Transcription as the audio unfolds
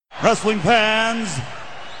Wrestling fans,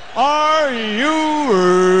 are you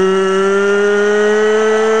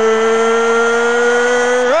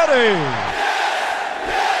ready?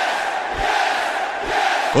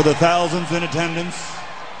 For the thousands in attendance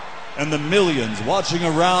and the millions watching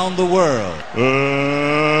around the world,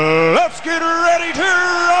 let's get ready to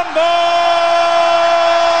rumble!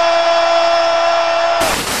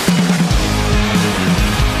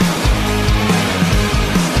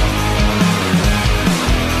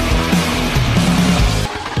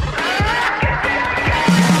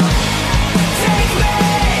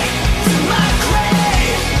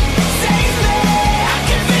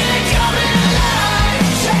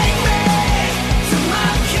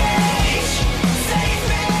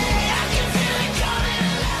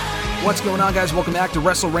 What's going on, guys? Welcome back to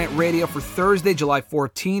Wrestle Rant Radio for Thursday, July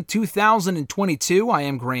 14th, 2022. I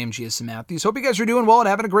am Graham G.S. Matthews. Hope you guys are doing well and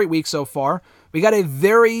having a great week so far. We got a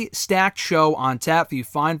very stacked show on tap for you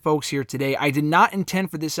fine folks here today. I did not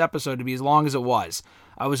intend for this episode to be as long as it was.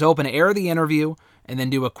 I was hoping to air the interview and then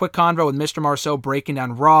do a quick convo with Mr. Marceau breaking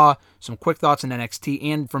down Raw, some quick thoughts on NXT,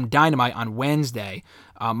 and from Dynamite on Wednesday.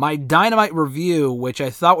 My Dynamite review, which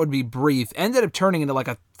I thought would be brief, ended up turning into like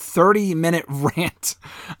a 30-minute rant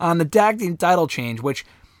on the tag team title change, which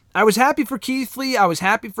I was happy for Keith Lee. I was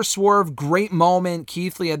happy for Swerve. Great moment.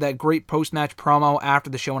 Keith Lee had that great post-match promo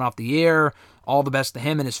after the show went off the air. All the best to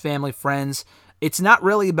him and his family, friends. It's not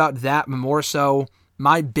really about that, but more so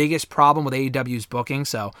my biggest problem with AEW's booking.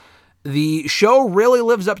 So the show really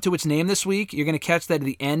lives up to its name this week. You're going to catch that at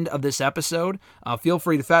the end of this episode. Feel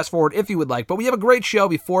free to fast forward if you would like. But we have a great show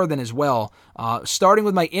before then as well, starting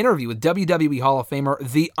with my interview with WWE Hall of Famer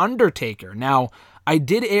The Undertaker. Now, I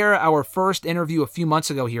did air our first interview a few months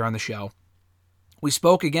ago here on the show. We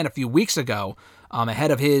spoke again a few weeks ago ahead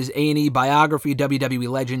of his A&E biography, WWE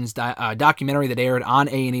Legends documentary that aired on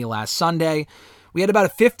A&E last Sunday. We had about a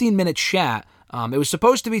 15-minute chat. It was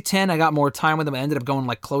supposed to be 10. I got more time with him. I ended up going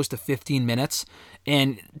like close to 15 minutes.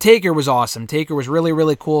 And Taker was awesome. Taker was really,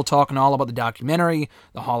 really cool, talking all about the documentary,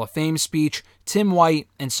 the Hall of Fame speech, Tim White,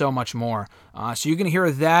 and so much more. So you're going to hear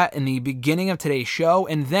that in the beginning of today's show,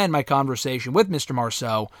 and then my conversation with Mr.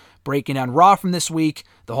 Marceau, breaking down Raw from this week,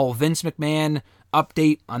 the whole Vince McMahon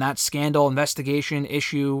update on that scandal, investigation,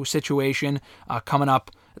 issue, situation coming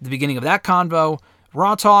up at the beginning of that convo,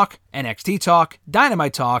 Raw talk, NXT talk,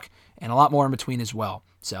 Dynamite talk, and a lot more in between as well.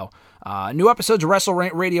 So, new episodes of Wrestle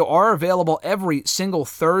Rant Radio are available every single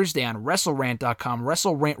Thursday on WrestleRant.com,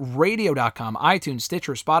 WrestleRantRadio.com, iTunes,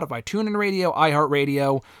 Stitcher, Spotify, TuneIn Radio,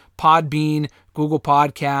 iHeartRadio, Podbean, Google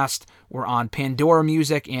Podcast. We're on Pandora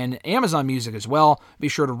Music and Amazon Music as well. Be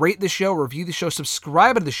sure to rate the show, review the show,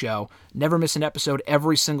 subscribe to the show. Never miss an episode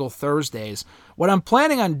every single Thursdays. What I'm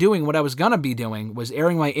planning on doing, what I was going to be doing, was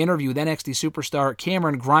airing my interview with NXT superstar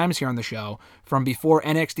Cameron Grimes here on the show from before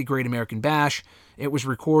NXT Great American Bash. It was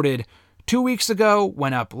recorded 2 weeks ago,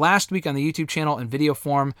 went up last week on the YouTube channel in video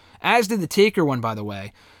form, as did the Taker one, by the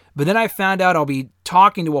way. But then I found out I'll be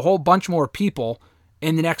talking to a whole bunch more people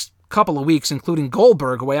in the next couple of weeks, including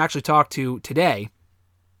Goldberg, who I actually talked to today.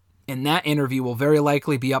 And that interview will very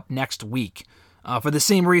likely be up next week for the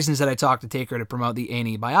same reasons that I talked to Taker to promote the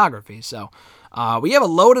A&E biography. So we have a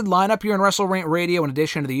loaded lineup here on Wrestle Rant Radio in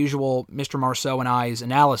addition to the usual Mr. Marceau and I's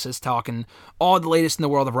analysis, talking all the latest in the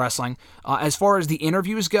world of wrestling. As far as the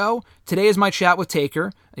interviews go, today is my chat with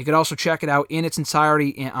Taker. You could also check it out in its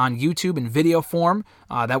entirety on YouTube in video form.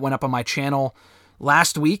 That went up on my channel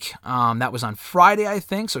last week. That was on Friday, I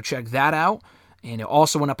think, so check that out. And it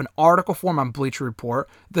also went up in article form on Bleacher Report.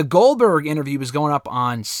 The Goldberg interview is going up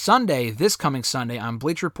on Sunday, this coming Sunday, on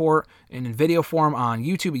Bleacher Report, and in video form on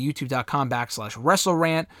YouTube at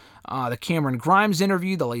youtube.com/WrestleRant. The Cameron Grimes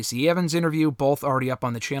interview, the Lacey Evans interview, both already up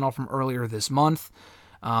on the channel from earlier this month.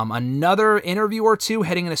 Another interview or two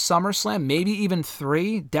heading into SummerSlam, maybe even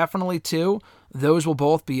 3, definitely 2. Those will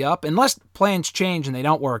both be up, unless plans change and they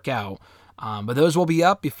don't work out. But those will be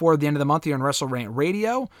up before the end of the month here on Wrestle Rant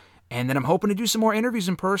Radio. And then I'm hoping to do some more interviews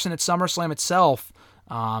in person at SummerSlam itself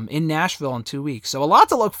in Nashville in 2 weeks. So a lot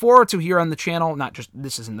to look forward to here on the channel. Not just,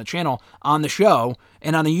 this isn't the channel, on the show.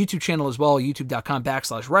 And on the YouTube channel as well,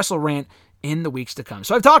 youtube.com/WrestleRant in the weeks to come.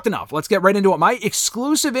 So I've talked enough. Let's get right into it. My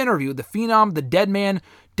exclusive interview with the Phenom, the Dead Man,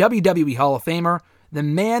 WWE Hall of Famer, the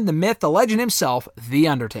man, the myth, the legend himself, The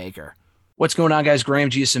Undertaker. What's going on, guys? Graham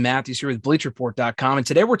G.S. Matthews here with BleacherReport.com, and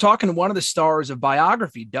today we're talking to one of the stars of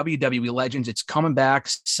biography, WWE Legends. It's coming back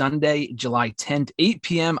Sunday, July 10th, 8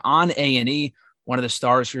 p.m. on A&E. One of the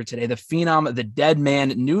stars here today, the Phenom, the Dead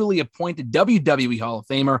Man, newly appointed WWE Hall of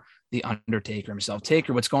Famer, The Undertaker himself.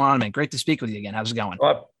 Taker, what's going on, man? Great to speak with you again. How's it going?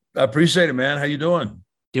 Well, I appreciate it, man. How you doing?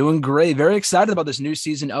 Doing great. Very excited about this new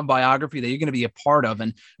season of Biography that you're going to be a part of.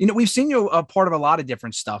 And, we've seen you a part of a lot of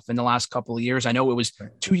different stuff in the last couple of years. I know it was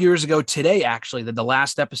 2 years ago today, actually, that the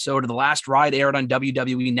last episode of The Last Ride aired on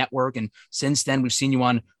WWE Network. And since then, we've seen you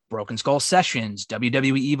on Broken Skull Sessions,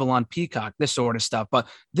 WWE Evil on Peacock, this sort of stuff. But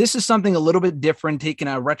this is something a little bit different, taking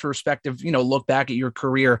a retrospective, look back at your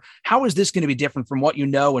career. How is this going to be different from what you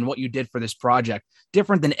know and what you did for this project?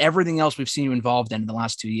 Different than everything else we've seen you involved in the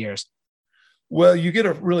last 2 years? Well, you get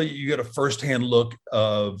a firsthand look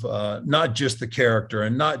of not just the character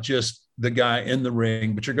and not just the guy in the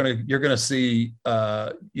ring, but you're gonna see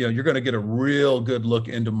you're gonna get a real good look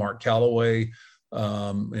into Mark Calaway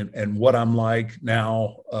and what I'm like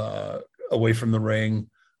now away from the ring.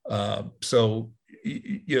 So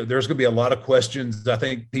there's gonna be a lot of questions. I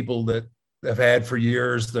think people that have had for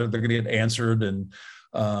years they're gonna get answered, and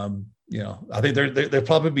I think they'll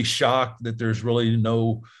probably be shocked that there's really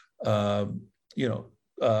no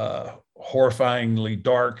horrifyingly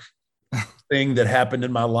dark thing that happened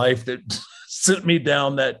in my life that sent me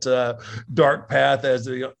down that dark path as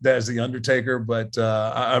the Undertaker. But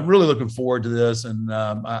I'm really looking forward to this, and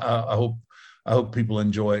I hope people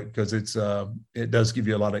enjoy it, because it does give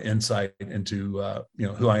you a lot of insight into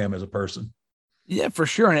who I am as a person. Yeah, for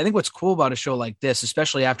sure. And I think what's cool about a show like this,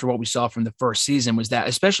 especially after what we saw from the first season, was that,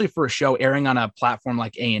 especially for a show airing on a platform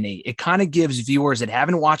like A&E, it kind of gives viewers that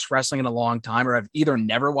haven't watched wrestling in a long time, or have either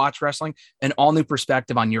never watched wrestling, an all new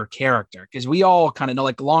perspective on your character. Because we all kind of know,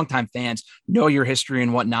 like longtime fans know your history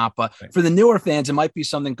and whatnot, but for the newer fans, it might be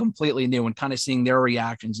something completely new, and kind of seeing their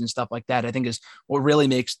reactions and stuff like that, I think is what really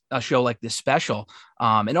makes a show like this special.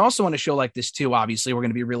 And also on a show like this too, obviously we're going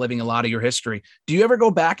to be reliving a lot of your history. Do you ever go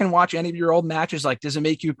back and watch any of your old matches? Like, does it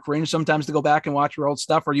make you cringe sometimes to go back and watch your old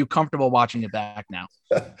stuff? Or are you comfortable watching it back now?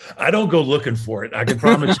 I don't go looking for it, I can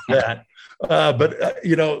promise you that. But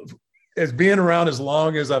as being around as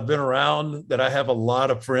long as I've been around, that I have a lot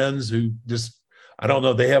of friends who just, I don't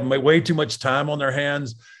know, they have way too much time on their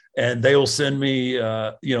hands, and they will send me,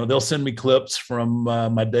 they'll send me clips from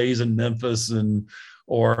my days in Memphis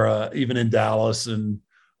or even in Dallas. And,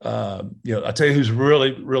 I tell you who's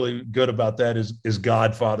really, really good about that is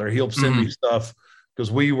Godfather. He'll send me stuff, because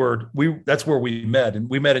that's where we met. And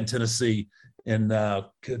we met in Tennessee in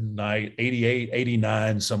good night, 88,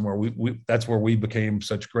 89, somewhere. That's where we became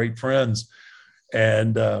such great friends.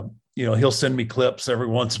 And, he'll send me clips every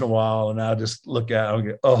once in a while, and I'll just look at it and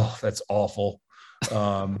go, oh, that's awful.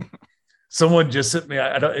 Someone just sent me,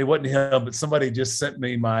 it wasn't him, but somebody just sent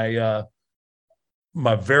me my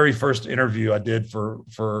very first interview I did for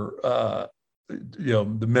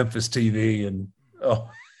the Memphis TV, and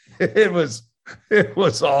it was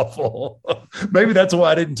awful. Maybe that's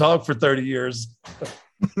why I didn't talk for 30 years.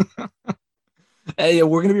 Hey,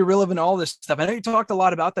 we're going to be reliving all this stuff. I know you talked a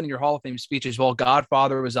lot about that in your Hall of Fame speech as well.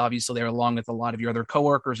 Godfather was obviously there, along with a lot of your other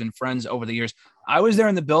coworkers and friends over the years. I was there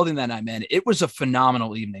in the building that night, man. It was a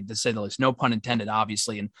phenomenal evening, to say the least. No pun intended,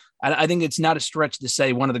 obviously. And I think it's not a stretch to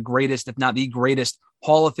say one of the greatest, if not the greatest,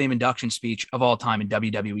 Hall of Fame induction speech of all time in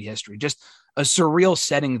WWE history. Just a surreal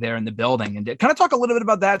setting there in the building. And kind of talk a little bit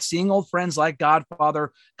about that, seeing old friends like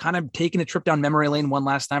Godfather, kind of taking a trip down memory lane one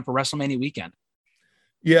last time for WrestleMania weekend.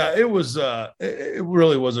 Yeah, it was. It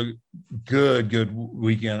really was a good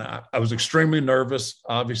weekend. I was extremely nervous,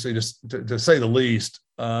 obviously, to say the least,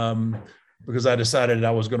 because I decided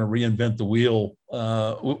I was going to reinvent the wheel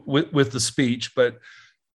with the speech. But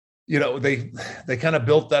they kind of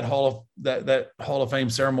built that Hall of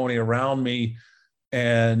Fame ceremony around me,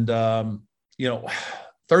 and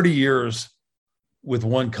 30 years with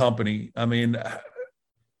one company. I mean,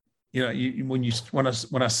 when I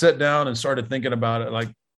sat down and started thinking about it, like,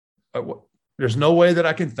 there's no way that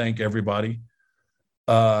I can thank everybody,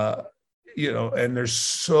 and there's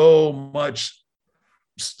so much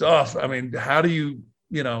stuff. I mean, how do you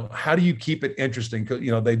keep it interesting?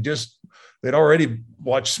 Because they'd already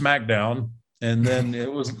watched SmackDown, and then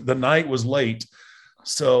the night was late,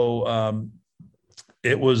 so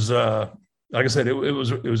it was like I said, it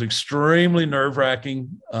was extremely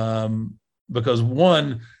nerve-wracking, because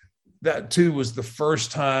that too was the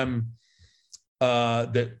first time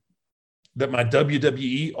that my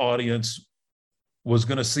WWE audience was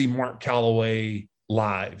going to see Mark Calaway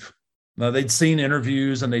live. Now, they'd seen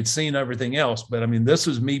interviews and they'd seen everything else, but I mean, this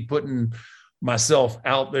was me putting myself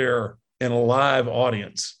out there in a live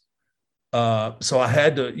audience. So I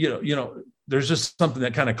had to, there's just something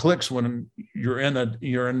that kind of clicks when you're in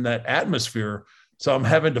that atmosphere. So I'm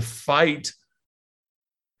having to fight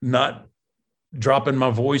not dropping my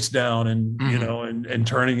voice down and and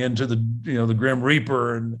turning into the Grim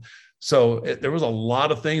Reaper. And so there was a lot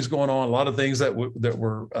of things going on, a lot of things that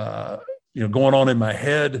were going on in my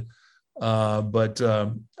head. But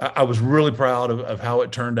I was really proud of how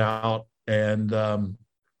it turned out, and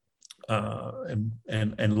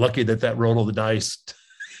lucky that roll of the dice,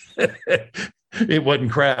 it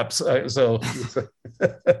wasn't craps. So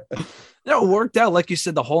No, it worked out. Like you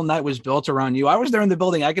said, the whole night was built around you. I was there in the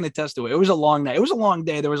building. I can attest to it. It was a long night. It was a long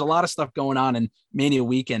day. There was a lot of stuff going on in Mania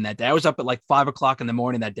weekend that day. I was up at like 5:00 in the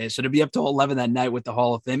morning that day. So to be up till 11 that night with the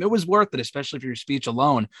Hall of Fame, it was worth it, especially for your speech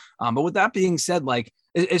alone. But with that being said, like,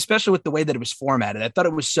 especially with the way that it was formatted, I thought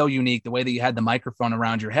it was so unique, the way that you had the microphone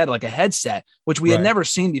around your head, like a headset, which we had never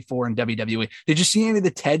seen before in WWE. Did you see any of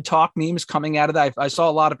the TED Talk memes coming out of that? I saw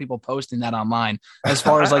a lot of people posting that online as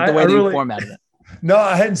far as like the way that you formatted it. No,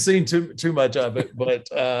 I hadn't seen too much of it, but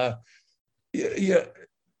yeah,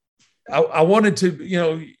 I wanted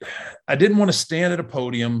to, I didn't want to stand at a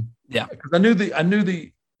podium. Yeah, because I knew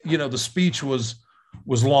the speech was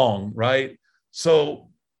long, right? So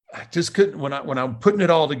I just couldn't. When I'm putting it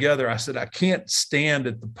all together, I said I can't stand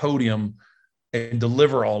at the podium and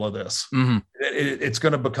deliver all of this. Mm-hmm. It's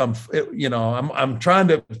going to become, I'm trying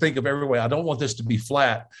to think of every way. I don't want this to be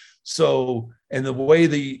flat. So, and the way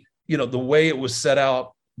the way it was set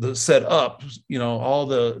up, all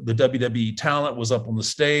the WWE talent was up on the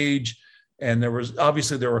stage. And there were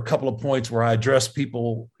a couple of points where I addressed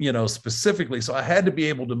people, specifically. So I had to be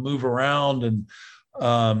able to move around, and,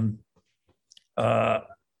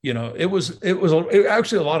 it was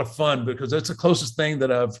actually a lot of fun, because it's the closest thing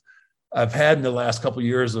that I've had in the last couple of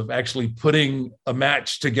years of actually putting a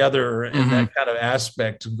match together in that kind of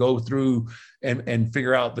aspect, to go through and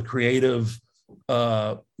figure out the creative,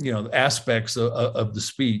 aspects of the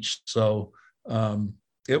speech. So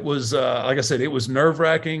it was, like I said, it was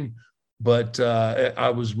nerve-wracking, but I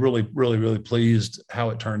was really, really, really pleased how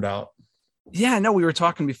it turned out. Yeah, no, we were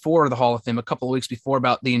talking before the Hall of Fame a couple of weeks before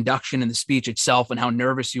about the induction and the speech itself and how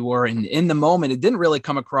nervous you were. And in the moment, it didn't really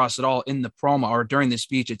come across at all in the promo or during the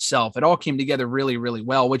speech itself. It all came together really, really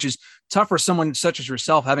well, which is tough for someone such as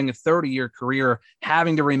yourself, having a 30-year career,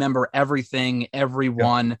 having to remember everything,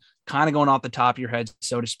 everyone, kind of going off the top of your head,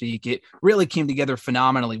 so to speak. It really came together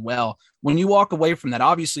phenomenally well. When you walk away from that,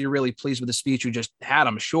 obviously you're really pleased with the speech you just had,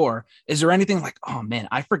 I'm sure. Is there anything like, oh man,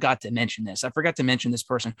 I forgot to mention this. I forgot to mention this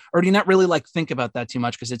person. Or do you not really like think about that too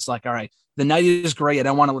much? Because it's like, all right, the night is great. I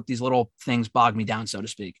don't want to let these little things bog me down, so to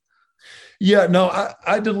speak. Yeah, no,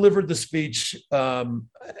 I delivered the speech.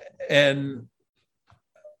 And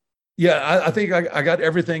yeah, I think I got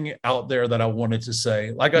everything out there that I wanted to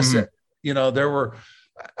say. Like I said,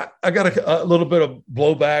 I got a little bit of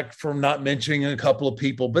blowback from not mentioning a couple of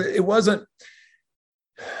people, but it wasn't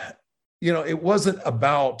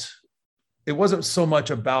so much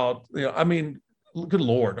about, I mean, good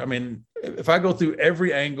Lord. I mean, if I go through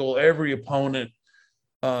every angle, every opponent,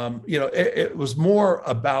 it was more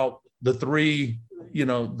about the three,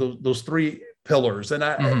 those three pillars. And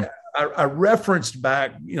I referenced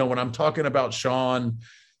back, when I'm talking about Shawn,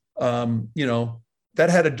 that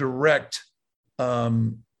had a direct,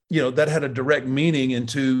 that had a direct meaning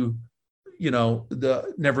into,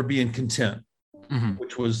 the never being content,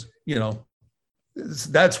 which was,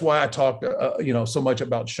 that's why I talk, so much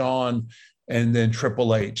about Shawn and then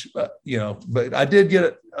Triple H, but I did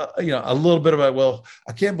get, a little bit about, well,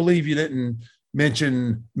 I can't believe you didn't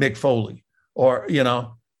mention Mick Foley, or,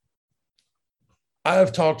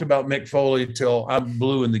 I've talked about Mick Foley till I'm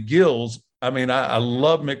blue in the gills. I mean, I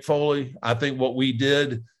love Mick Foley. I think what we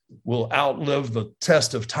did will outlive the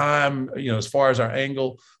test of time, as far as our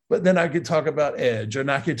angle. But then I could talk about Edge,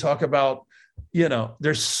 and I could talk about,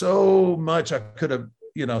 there's so much I could have,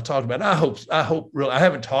 talked about. And I hope really, I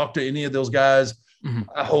haven't talked to any of those guys.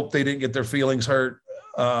 I hope they didn't get their feelings hurt.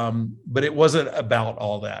 But it wasn't about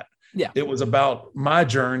all that. Yeah. It was about my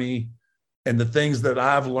journey and the things that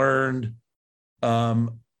I've learned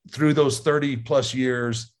through those 30 plus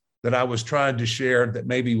years that I was trying to share that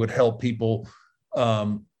maybe would help people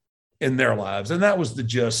in their lives. And that was the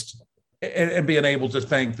gist, and being able to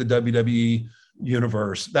thank the WWE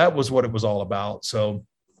universe. That was what it was all about. So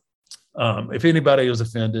if anybody was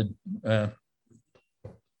offended,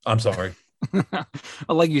 I'm sorry.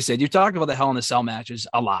 Like you said, you talked about the Hell in a Cell matches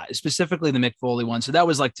a lot, specifically the Mick Foley one. So that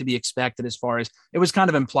was like to be expected, as far as it was kind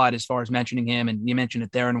of implied as far as mentioning him, and you mentioned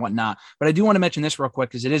it there and whatnot. But I do want to mention this real quick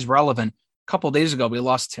because it is relevant. A couple of days ago, we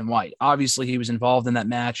lost Tim White. Obviously, he was involved in that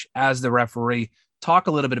match as the referee. Talk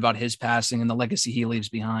a little bit about his passing and the legacy he leaves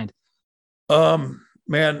behind.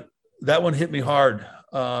 Man, that one hit me hard.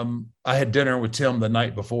 I had dinner with Tim the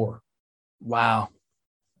night before. Wow.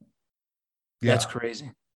 Yeah. That's crazy.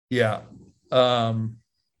 Yeah. Me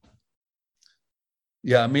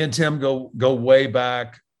and Tim go way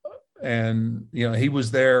back. and he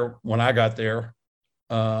was there when I got there,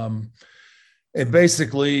 and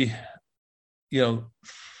basically,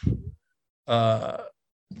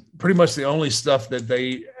 pretty much the only stuff that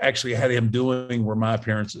they actually had him doing were my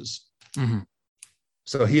appearances. Mm-hmm.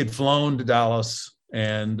 So he had flown to Dallas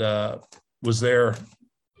and was there.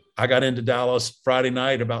 I got into Dallas Friday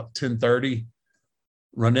night about 10:30,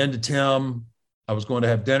 run into Tim. I was going to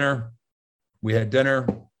have dinner. We had dinner.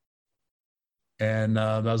 And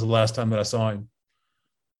that was the last time that I saw him.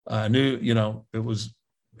 I knew, it was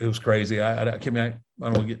crazy. I don't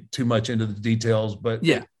want to get too much into the details, but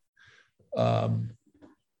yeah. That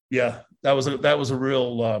was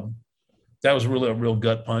really a real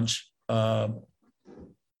gut punch to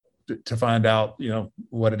find out,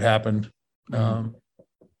 what had happened. Mm-hmm.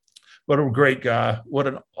 What a great guy. What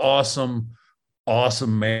an awesome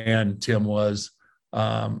man Tim was.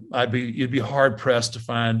 You'd be hard pressed to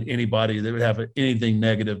find anybody that would have anything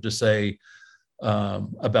negative to say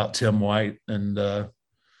about Tim White. And,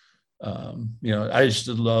 I used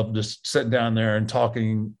to love just sitting down there and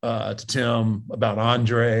talking to Tim about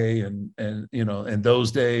Andre and in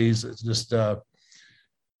those days. It's just,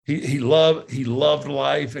 he loved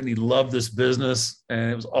life and he loved this business,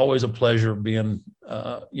 and it was always a pleasure being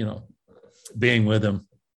with him.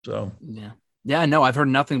 So, Yeah, no, I've heard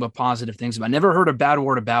nothing but positive things about. Never heard a bad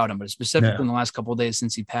word about him, but specifically in the last couple of days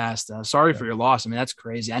since he passed. Sorry for your loss. I mean, that's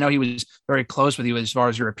crazy. I know he was very close with you as far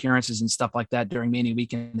as your appearances and stuff like that during Mania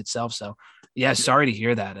weekend itself. So, yeah, sorry to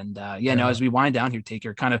hear that. And as we wind down here,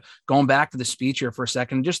 Taker, kind of going back to the speech here for a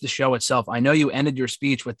second, just the show itself. I know you ended your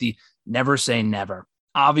speech with the never say never.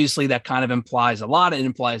 Obviously, that kind of implies a lot. It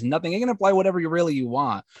implies nothing. You can imply whatever you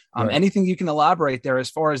want. Right. Anything you can elaborate there as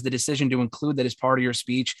far as the decision to include that as part of your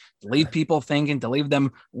speech, to leave people thinking, to leave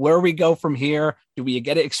them where we go from here. Do we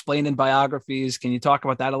get it explained in biographies? Can you talk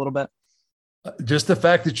about that a little bit? Just the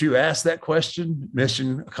fact that you asked that question,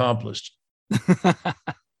 mission accomplished.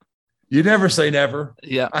 You never say never.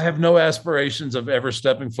 Yeah. I have no aspirations of ever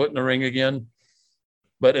stepping foot in the ring again.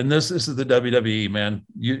 But this is the WWE, man.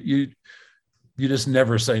 You just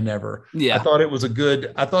never say never. Yeah. I thought it was a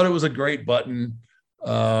great button,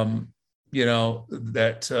 that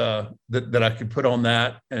I could put on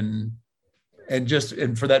that. And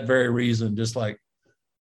for that very reason, just like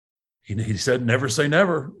he said, never say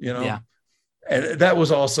never, Yeah. And that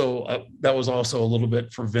was also a little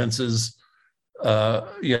bit for Vince's,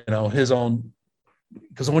 his own,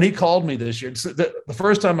 because when he called me this year, the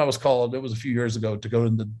first time I was called, it was a few years ago to go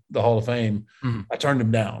into the Hall of Fame. Mm-hmm. I turned him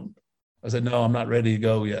down. I said, no, I'm not ready to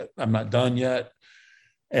go yet. I'm not done yet.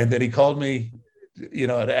 And then he called me,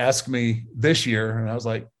 to ask me this year. And I was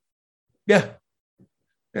like, yeah,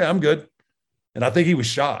 I'm good. And I think he was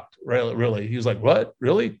shocked, really. He was like, what,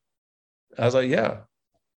 really? I was like, yeah.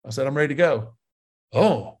 I said, I'm ready to go.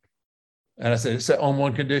 Oh. And I said, it's on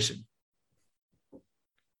one condition.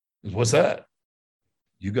 He goes, what's that?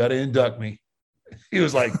 You got to induct me. He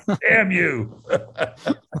was like, damn you. I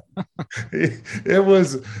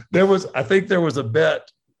think there was a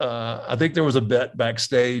bet. I think there was a bet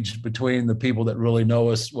backstage between the people that really know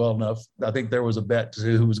us well enough. I think there was a bet to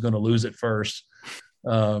who was going to lose it first,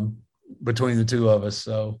 between the two of us.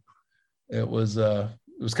 So it was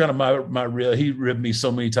kind of my real, he ribbed me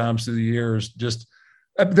so many times through the years. Just,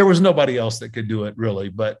 there was nobody else that could do it really,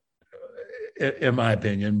 but in my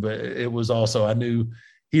opinion, but it was also, I knew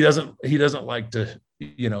he doesn't like to,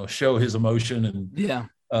 show his emotion. And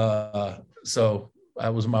so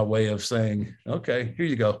that was my way of saying, okay, here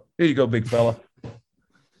you go, big fella.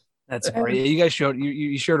 That's great. You guys showed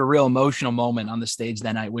you showed a real emotional moment on the stage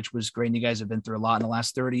that night, which was great. And you guys have been through a lot in the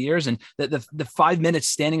last 30 years. And the 5 minute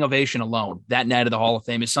standing ovation alone that night of the Hall of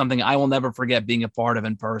Fame is something I will never forget being a part of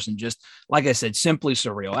in person. Just like I said, simply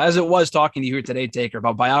surreal. As it was talking to you here today, Taker,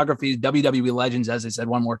 about biographies, WWE legends, as I said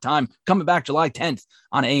one more time, coming back July 10th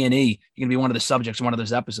on A&E. You're going to be one of the subjects of one of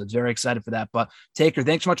those episodes. Very excited for that. But Taker,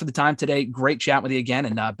 thanks so much for the time today. Great chat with you again.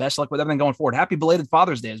 And best luck with everything going forward. Happy belated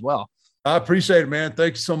Father's Day as well. I appreciate it, man.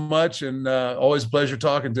 Thanks so much. And always a pleasure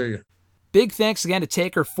talking to you. Big thanks again to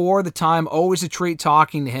Taker for the time. Always a treat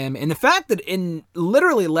talking to him. And the fact that in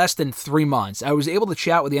literally less than 3 months, I was able to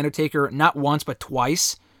chat with The Undertaker not once, but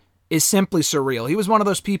twice is simply surreal. He was one of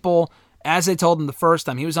those people, as I told him the first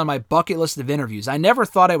time, he was on my bucket list of interviews. I never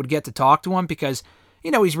thought I would get to talk to him because,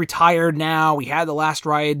 he's retired now. We had the Last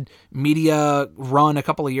Ride media run a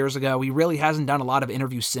couple of years ago. He really hasn't done a lot of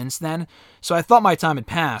interviews since then. So I thought my time had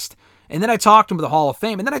passed. And then I talked to him with the Hall of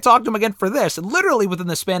Fame. And then I talked to him again for this, literally within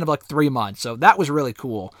the span of like 3 months. So that was really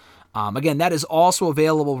cool. Again, that is also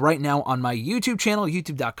available right now on my YouTube channel,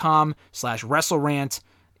 youtube.com/WrestleRant.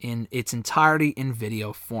 in its entirety in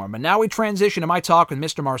video form. And now we transition to my talk with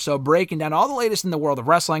Mr. Marceau, breaking down all the latest in the world of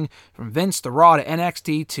wrestling, from Vince to Raw to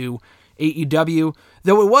NXT to AEW.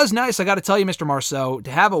 Though it was nice, I got to tell you, Mr. Marceau,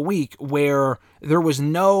 to have a week where there was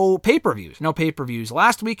no pay-per-views. No pay-per-views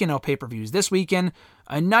last weekend, no pay-per-views this weekend.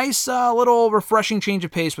 A nice little refreshing change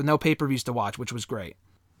of pace with no pay-per-views to watch, which was great.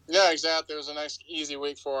 Yeah, exactly. It was a nice, easy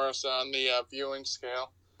week for us on the viewing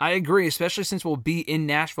scale. I agree, especially since we'll be in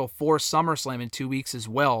Nashville for SummerSlam in 2 weeks as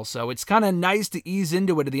well. So it's kind of nice to ease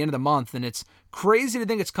into it at the end of the month, and it's crazy to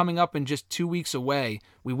think it's coming up in just 2 weeks away.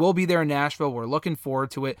 We will be there in Nashville. We're looking forward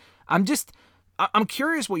to it. I'm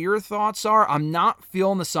curious what your thoughts are. I'm not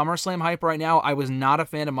feeling the SummerSlam hype right now. I was not a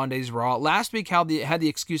fan of Monday's Raw. Last week had the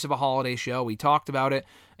excuse of a holiday show. We talked about it,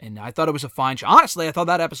 and I thought it was a fine show. Honestly, I thought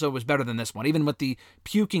that episode was better than this one, even with the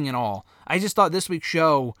puking and all. I just thought this week's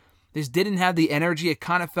show, this didn't have the energy. It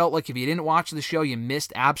kind of felt like if you didn't watch the show, you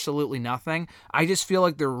missed absolutely nothing. I just feel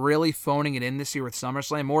like they're really phoning it in this year with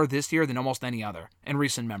SummerSlam, more this year than almost any other in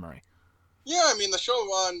recent memory. Yeah, I mean, the show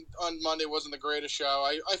on Monday wasn't the greatest show.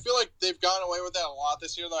 I feel like they've gone away with that a lot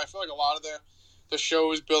this year, though. I feel like a lot of the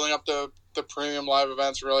shows building up the premium live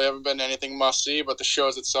events really haven't been anything must-see, but the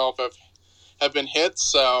shows itself have been hits.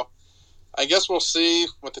 So I guess we'll see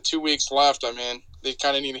with the 2 weeks left. I mean, they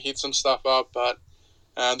kind of need to heat some stuff up, but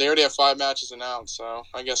they already have 5 matches announced, so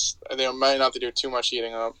I guess they might not have to do too much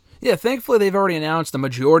heating up. Yeah, thankfully they've already announced the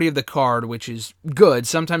majority of the card, which is good.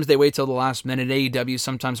 Sometimes they wait till the last minute. AEW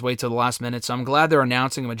sometimes wait till the last minute, so I'm glad they're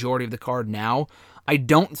announcing a majority of the card now. I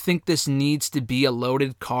don't think this needs to be a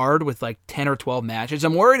loaded card with like 10 or 12 matches.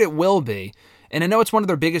 I'm worried it will be, and I know it's one of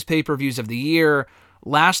their biggest pay-per-views of the year.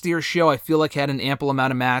 Last year's show, I feel like, had an ample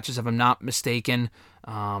amount of matches, if I'm not mistaken.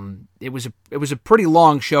 It was a pretty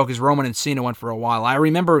long show because Roman and Cena went for a while. I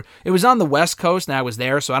remember it was on the West Coast and I was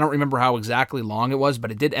there, so I don't remember how exactly long it was, but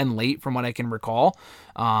it did end late from what I can recall.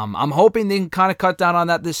 I'm hoping they can kind of cut down on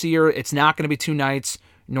that this year. It's not going to be 2 nights,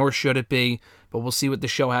 nor should it be, but we'll see what the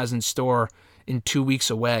show has in store in 2 weeks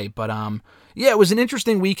away. But yeah, it was an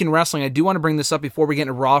interesting week in wrestling. I do want to bring this up before we get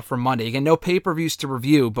into Raw for Monday. Again, no pay-per-views to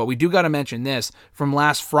review, but we do got to mention this from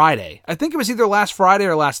last Friday. I think it was either last Friday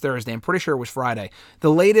or last Thursday. I'm pretty sure it was Friday.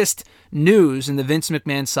 The latest news in the Vince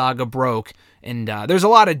McMahon saga broke, and there's a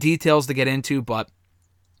lot of details to get into, but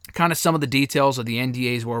kind of some of the details of the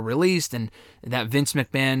NDAs were released, and that Vince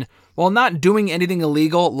McMahon, while not doing anything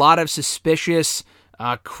illegal, a lot of suspicious,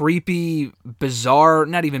 creepy, bizarre,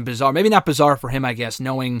 not even bizarre, maybe not bizarre for him, I guess,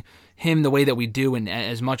 knowing him the way that we do and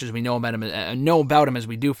as much as we know about him as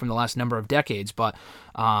we do from the last number of decades. But,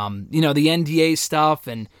 the NDA stuff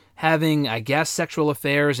and having, I guess, sexual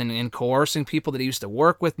affairs and coercing people that he used to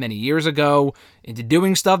work with many years ago into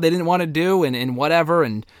doing stuff they didn't want to do and whatever,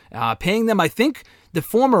 and paying them, I think, the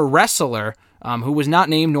former wrestler, who was not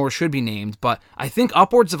named nor should be named, but I think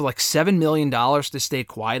upwards of like $7 million to stay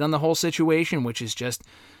quiet on the whole situation, which is just,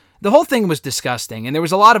 the whole thing was disgusting. And there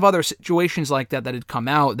was a lot of other situations like that had come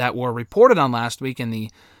out that were reported on last week in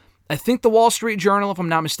I think the Wall Street Journal, if I'm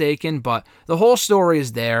not mistaken, but the whole story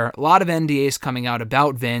is there. A lot of NDAs coming out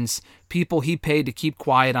about Vince, people he paid to keep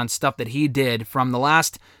quiet on stuff that he did from the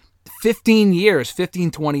last 20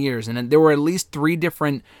 years, and there were at least 3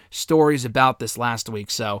 different stories about this last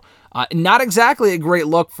week. So not exactly a great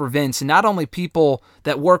look for Vince, and not only people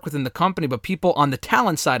that work within the company, but people on the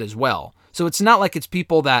talent side as well. So it's not like it's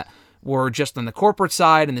people that were just on the corporate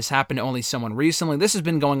side and this happened to only someone recently. This has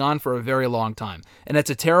been going on for a very long time, and it's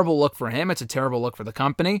a terrible look for him. It's a terrible look for the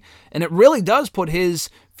company, and it really does put his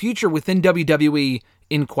future within WWE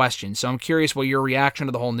in question. So I'm curious what your reaction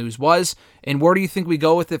to the whole news was, and where do you think we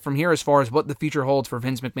go with it from here as far as what the future holds for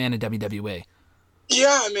Vince McMahon and WWE?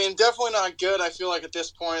 Yeah, I mean, definitely not good. I feel like at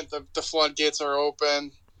this point, the floodgates are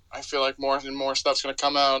open. I feel like more and more stuff's going to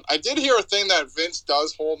come out. I did hear a thing that Vince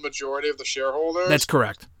does hold majority of the shareholders. That's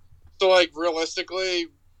correct. So, like, realistically,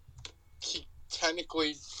 he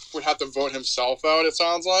technically would have to vote himself out, it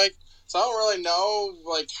sounds like. So I don't really know,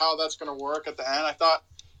 like, how that's going to work at the end. I thought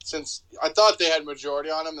they had majority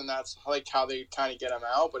on him, and that's, like, how they kind of get him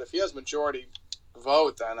out. But if he has majority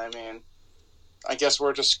vote, then, I mean, I guess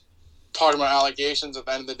we're just talking about allegations. At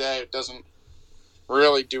the end of the day, it doesn't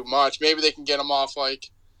really do much. Maybe they can get him off, like,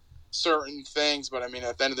 certain things, but I mean,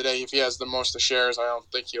 at the end of the day, if he has the most of the shares, I don't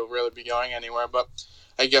think he'll really be going anywhere, but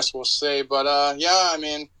I guess we'll see. But yeah, I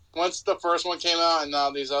mean, once the first one came out and now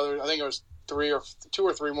these other, I think it was 2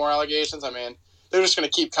 or 3 more allegations, I mean, they're just going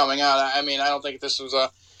to keep coming out. I mean, I don't think this was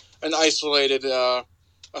an isolated a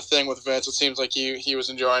thing with Vince. It seems like he was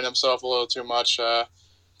enjoying himself a little too much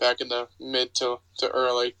back in the mid to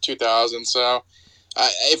early 2000s. So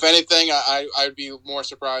if anything, I'd be more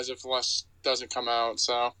surprised if less doesn't come out.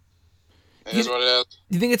 So It is what it is.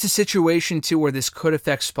 Do you think it's a situation, too, where this could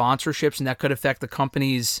affect sponsorships and that could affect the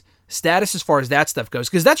company's status as far as that stuff goes?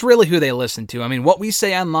 Because that's really who they listen to. I mean, what we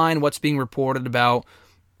say online, what's being reported about,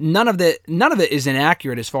 none of it is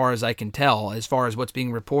inaccurate as far as I can tell, as far as what's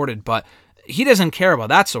being reported, but he doesn't care about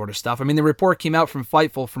that sort of stuff. I mean, the report came out from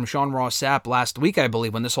Fightful from Sean Ross Sapp last week, I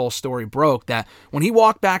believe, when this whole story broke, that when he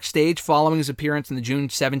walked backstage following his appearance in the June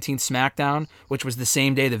 17th SmackDown, which was the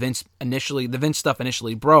same day the Vince stuff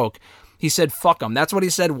initially broke, he said, fuck him. That's what he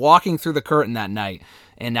said walking through the curtain that night.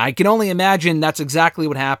 And I can only imagine that's exactly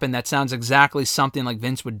what happened. That sounds exactly something like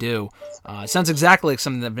Vince would do. It sounds exactly like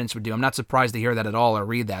something that Vince would do. I'm not surprised to hear that at all or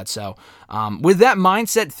read that. So with that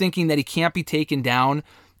mindset, thinking that he can't be taken down,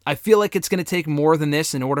 I feel like it's going to take more than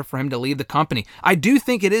this in order for him to leave the company. I do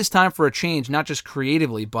think it is time for a change, not just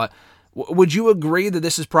creatively, but would you agree that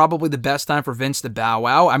this is probably the best time for Vince to bow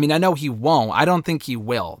out? I mean, I know he won't. I don't think he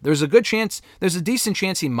will. There's a decent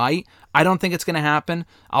chance he might. I don't think it's going to happen.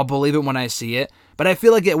 I'll believe it when I see it. But I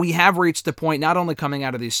feel like we have reached the point, not only coming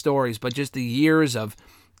out of these stories, but just the years of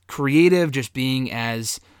creative just being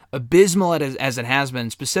as abysmal as it has been,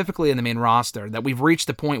 specifically in the main roster, that we've reached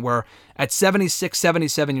the point where at 76,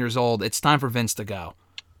 77 years old, it's time for Vince to go.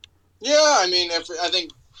 Yeah, I mean, I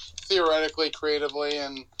think theoretically, creatively,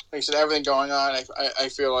 and like I said, everything going on, I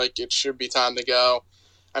feel like it should be time to go.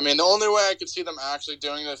 I mean, the only way I could see them actually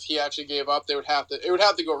doing it, if he actually gave up, it would have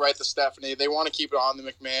to go right to Stephanie. They want to keep it on the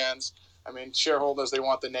McMahons. I mean, shareholders, they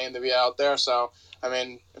want the name to be out there. So, I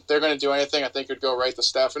mean, if they're going to do anything, I think it would go right to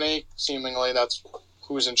Stephanie. Seemingly, that's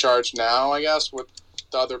who's in charge now, I guess, with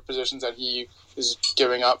the other positions that he is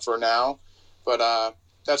giving up for now. But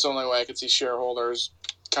that's the only way I could see shareholders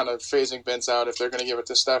kind of phasing Vince out if they're going to give it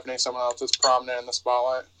to Stephanie, someone else that's prominent in the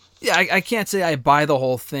spotlight. Yeah, I can't say I buy the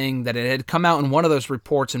whole thing that it had come out in one of those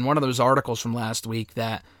reports, in one of those articles from last week,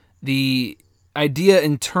 that the idea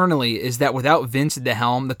internally is that without Vince at the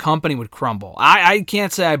helm, the company would crumble. I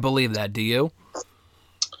can't say I believe that. Do you?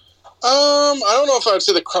 I don't know if I would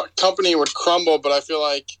say the company would crumble, but I feel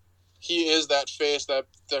like he is that face that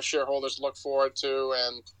the shareholders look forward to,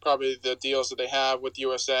 and probably the deals that they have with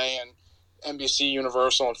USA and NBC,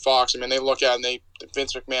 Universal, and Fox. I mean, they look at it and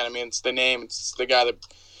Vince McMahon. I mean, it's the name. It's the guy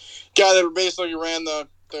that basically ran the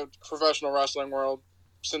professional wrestling world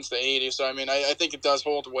since the 80s. So, I mean, I think it does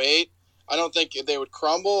hold weight. I don't think they would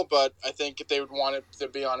crumble, but I think they would want it to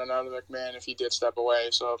be on another McMahon if he did step away.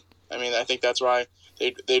 So, I mean, I think that's why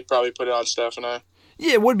they'd probably put it on Stephanie.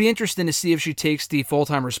 Yeah, it would be interesting to see if she takes the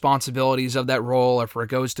full-time responsibilities of that role, or if it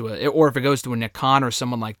goes to a Nick Khan or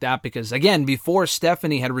someone like that. Because again, before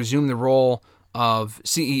Stephanie had resumed the role of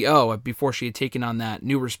CEO, before she had taken on that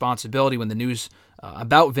new responsibility when the news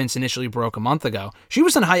about Vince initially broke a month ago, she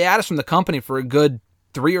was on hiatus from the company for a good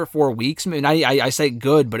 3 or 4 weeks. I mean, I say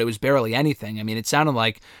good, but it was barely anything. I mean, it sounded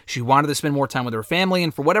like she wanted to spend more time with her family,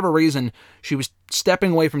 and for whatever reason, she was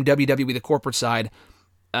stepping away from WWE, the corporate side,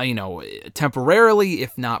 temporarily,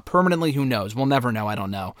 if not permanently. Who knows? We'll never know. I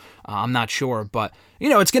don't know. I'm not sure. But,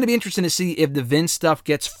 it's going to be interesting to see if the Vince stuff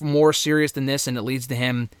gets more serious than this and it leads to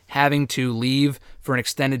him having to leave for an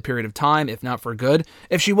extended period of time, if not for good.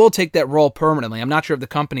 If she will take that role permanently, I'm not sure if the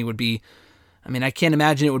company would be, I can't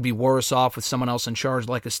imagine it would be worse off with someone else in charge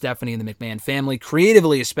like a Stephanie and the McMahon family.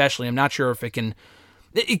 Creatively, especially, I'm not sure if it can...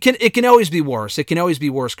 It can always be worse. It can always be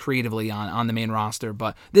worse creatively on the main roster,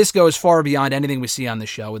 but this goes far beyond anything we see on the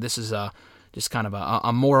show. This is just kind of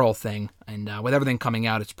a moral thing, and with everything coming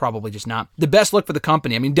out, it's probably just not the best look for the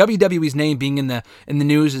company. I mean, WWE's name being in the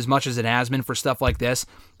news as much as it has been for stuff like this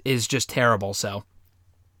is just terrible. So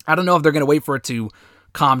I don't know if they're going to wait for it to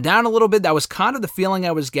calm down a little bit. That was kind of the feeling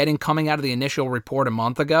I was getting coming out of the initial report a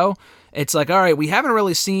month ago. It's like, all right, we haven't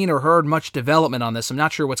really seen or heard much development on this. I'm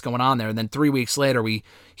not sure what's going on there. And then 3 weeks later, we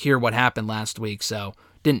hear what happened last week. So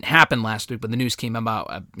didn't happen last week, but the news came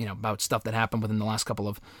about, about stuff that happened within the last couple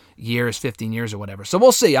of years, 15 years or whatever. So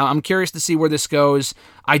we'll see. I'm curious to see where this goes.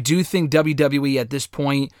 I do think WWE at this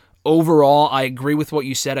point, overall, I agree with what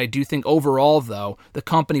you said. I do think overall, though, the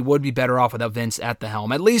company would be better off without Vince at the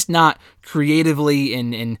helm. At least not creatively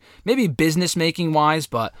and maybe business-making wise,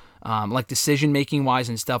 but like decision-making wise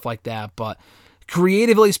and stuff like that. But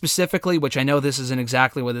creatively, specifically, which I know this isn't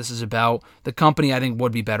exactly what this is about, the company, I think,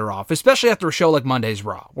 would be better off, especially after a show like Monday's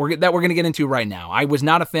Raw, that we're going to get into right now. I was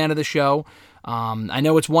not a fan of the show. I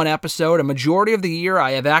know it's one episode. A majority of the year,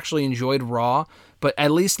 I have actually enjoyed Raw, but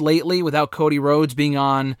at least lately, without Cody Rhodes being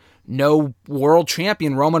on, no world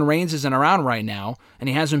champion Roman Reigns isn't around right now, and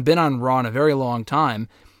he hasn't been on Raw in a very long time.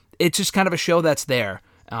 It's just kind of a show that's there.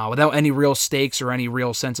 without any real stakes or any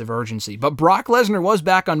real sense of urgency. But Brock Lesnar was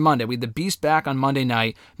back on Monday. We had the Beast back on Monday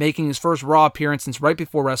night, making his first Raw appearance since right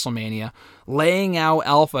before WrestleMania, laying out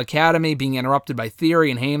Alpha Academy, being interrupted by Theory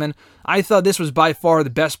and Heyman. I thought this was by far the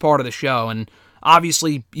best part of the show, and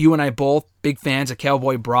obviously you and I both big fans of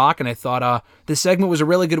Cowboy Brock, and I thought this segment was a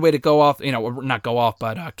really good way to go off, not go off,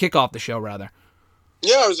 but kick off the show, rather.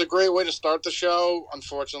 Yeah, it was a great way to start the show.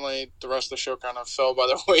 Unfortunately, the rest of the show kind of fell by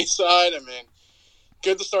the wayside. I mean,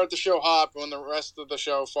 good to start the show hot, but when the rest of the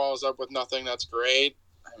show follows up with nothing, that's great.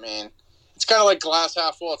 I mean, it's kind of like glass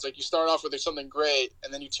half full. It's like you start off with something great,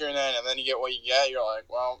 and then you tune in, and then you get what you get. You're like,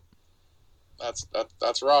 well,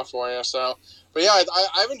 that's Raw for you. So, but yeah,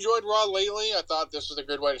 I've enjoyed Raw lately. I thought this was a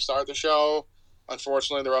good way to start the show.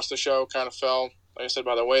 Unfortunately, the rest of the show kind of fell, like I said,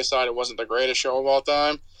 by the wayside. It wasn't the greatest show of all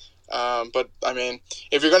time. But, I mean,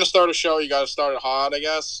 if you're going to start a show, you got to start it hot, I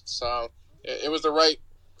guess. So it was the right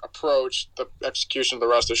approach. The execution of the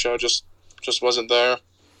rest of the show just wasn't there.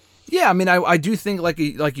 Yeah, I mean, I do think, like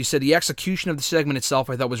you said, the execution of the segment itself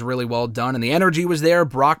I thought was really well done, and the energy was there.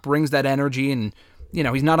 Brock brings that energy, and,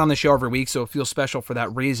 he's not on the show every week, so it feels special for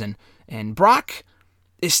that reason. And Brock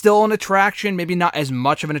is still an attraction, maybe not as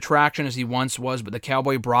much of an attraction as he once was, but the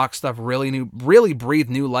Cowboy Brock stuff really breathed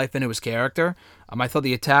new life into his character. I thought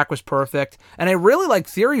the attack was perfect, and I really like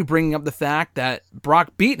Theory bringing up the fact that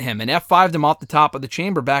Brock beat him and F5'd him off the top of the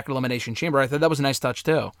chamber back at Elimination Chamber. I thought that was a nice touch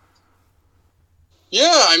too.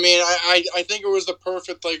 Yeah, I mean, I think it was the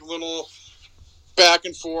perfect little back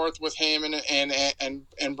and forth with Heyman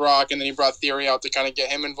and Brock, and then he brought Theory out to kind of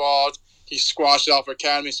get him involved. He squashed Alpha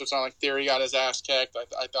Academy, so it's not like Theory got his ass kicked.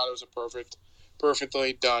 I thought it was a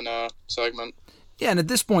perfectly done segment. Yeah, and at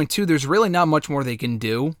this point, too, there's really not much more they can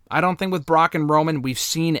do. I don't think with Brock and Roman, we've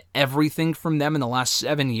seen everything from them in the last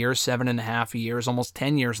 7 years, 7.5 years, almost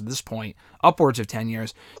 10 years at this point, upwards of 10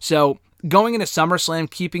 years. So going into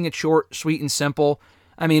SummerSlam, keeping it short, sweet, and simple,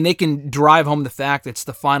 I mean, they can drive home the fact it's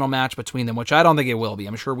the final match between them, which I don't think it will be.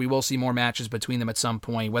 I'm sure we will see more matches between them at some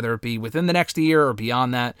point, whether it be within the next year or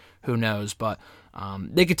beyond that, who knows. But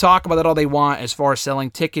they could talk about it all they want as far as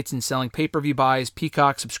selling tickets and selling pay-per-view buys,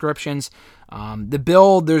 Peacock subscriptions. The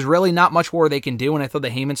build, there's really not much more they can do, and I thought the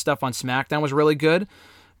Heyman stuff on SmackDown was really good.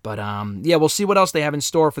 But yeah, we'll see what else they have in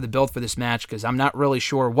store for the build for this match, because I'm not really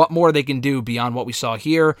sure what more they can do beyond what we saw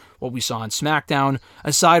here, what we saw on SmackDown,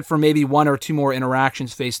 aside from maybe 1 or 2 more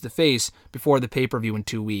interactions face-to-face before the pay-per-view in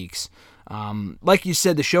 2 weeks. Like you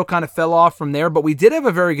said, the show kind of fell off from there, but we did have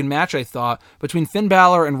a very good match, I thought, between Finn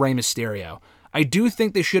Balor and Rey Mysterio. I do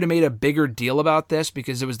think they should have made a bigger deal about this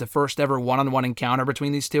because it was the first ever one-on-one encounter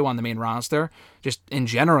between these two on the main roster. Just in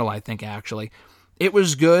general, I think, actually. It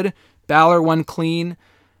was good. Balor won clean.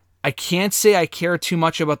 I can't say I care too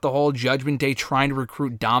much about the whole Judgment Day trying to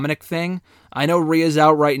recruit Dominic thing. I know Rhea's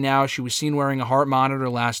out right now. She was seen wearing a heart monitor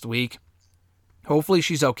last week. Hopefully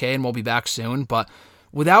she's okay and we'll be back soon. But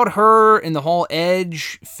without her and the whole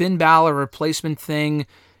Edge, Finn Balor replacement thing,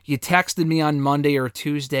 you texted me on Monday or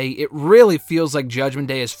Tuesday, it really feels like Judgment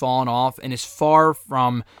Day has fallen off and is far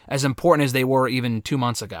from as important as they were even 2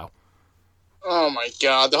 months ago. Oh my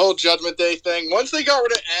God, the whole Judgment Day thing. Once they got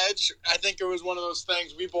rid of Edge, I think it was one of those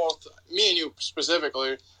things we both, me and you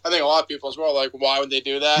specifically, I think a lot of people as well, like, why would they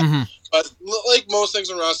do that? Mm-hmm. But like most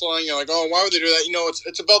things in wrestling, you're like, oh, why would they do that?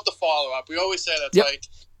 It's about the follow-up. We always say that, like,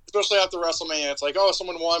 especially after WrestleMania, it's like, oh,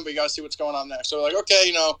 someone won, but you got to see what's going on next. So like,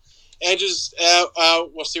 okay, Edge is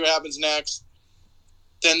out, we'll see what happens next.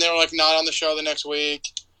 Then they're like not on the show the next week.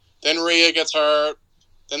 Then Rhea gets hurt.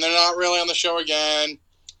 Then they're not really on the show again.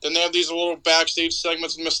 Then they have these little backstage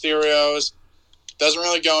segments with Mysterios. Doesn't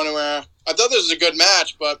really go anywhere. I thought this was a good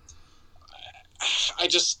match, but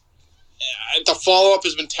the follow-up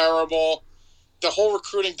has been terrible. The whole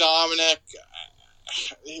recruiting Dominic,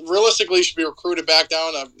 realistically, he should be recruited back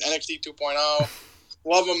down to NXT 2.0.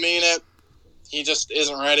 Love him, mean it. He just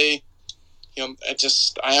isn't ready.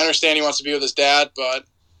 I understand he wants to be with his dad, but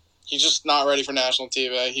he's just not ready for national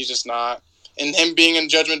TV. He's just not. And him being in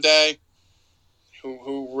Judgment Day,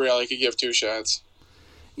 who really could give two shits.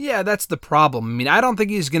 Yeah, that's the problem. I mean, I don't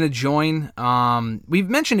think he's going to join. We've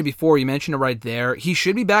mentioned it before. You mentioned it right there. He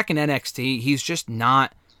should be back in NXT. He's just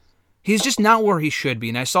not where he should be.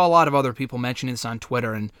 And I saw a lot of other people mentioning this on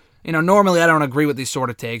Twitter. And, normally I don't agree with these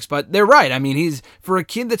sort of takes, but they're right. I mean, he's, for a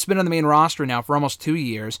kid that's been on the main roster now for almost 2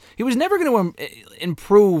 years, he was never going to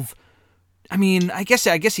improve. I mean, I guess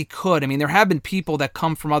he could. I mean, there have been people that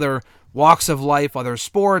come from other walks of life, other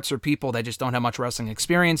sports, or people that just don't have much wrestling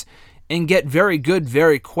experience and get very good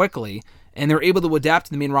very quickly, and they're able to adapt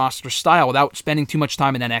to the main roster style without spending too much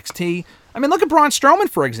time in NXT. I mean, look at Braun Strowman,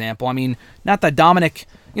 for example. I mean, not that Dominic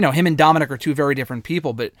him and Dominic are two very different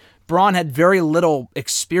people, but Braun had very little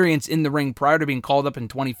experience in the ring prior to being called up in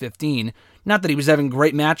 2015. Not that he was having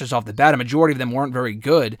great matches off the bat. A majority of them weren't very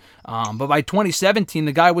good. But by 2017,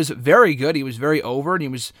 the guy was very good. He was very over, and he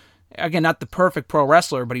was, again, not the perfect pro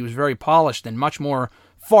wrestler, but he was very polished and much more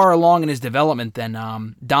far along in his development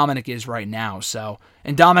than Dominic is right now. So,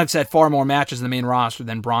 and Dominic's had far more matches in the main roster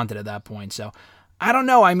than Braun did at that point. So, I don't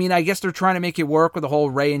know. I mean, I guess they're trying to make it work with the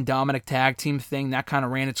whole Ray and Dominic tag team thing. That kind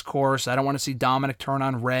of ran its course. I don't want to see Dominic turn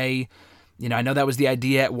on Ray. I know that was the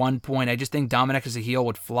idea at one point. I just think Dominic as a heel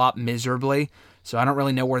would flop miserably. So I don't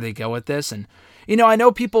really know where they go with this. And, I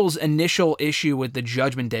know people's initial issue with the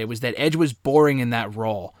Judgment Day was that Edge was boring in that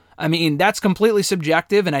role. I mean, that's completely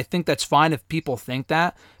subjective, and I think that's fine if people think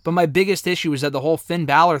that. But my biggest issue is that the whole Finn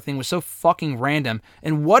Balor thing was so fucking random.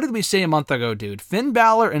 And what did we say a month ago, dude? Finn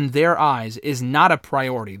Balor, in their eyes, is not a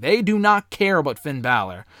priority. They do not care about Finn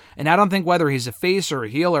Balor. And I don't think whether he's a face or a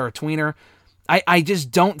heel or a tweener, I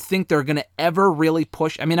just don't think they're going to ever really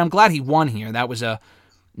push. I mean, I'm glad he won here. That was a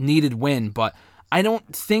needed win, but I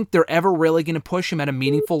don't think they're ever really going to push him at a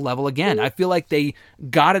meaningful level again. I feel like they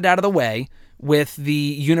got it out of the way with the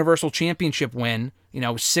Universal Championship win,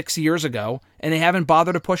 6 years ago, and they haven't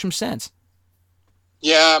bothered to push him since.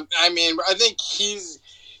 Yeah, I mean, I think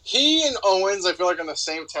he and Owens, I feel like, are in the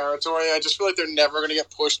same territory. I just feel like they're never going to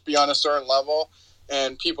get pushed beyond a certain level.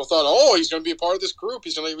 And people thought, oh, he's going to be a part of this group.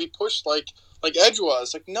 He's going to be pushed like Edge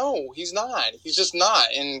was. Like, no, he's not. He's just not.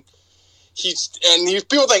 And these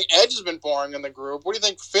people think Edge has been boring in the group. What do you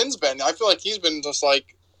think Finn's been? I feel like he's been just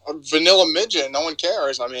like a vanilla midget. No one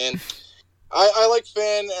cares. I mean, I like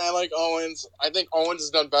Finn and I like Owens. I think Owens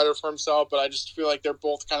has done better for himself, but I just feel like they're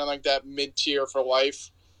both kind of like that mid-tier for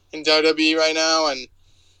life in WWE right now. And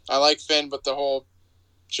I like Finn, but the whole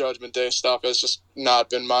Judgment Day stuff has just not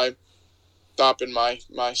been my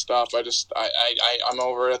stuff. I'm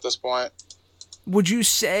over it at this point. Would you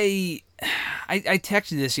say, I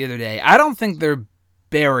texted this the other day, I don't think they're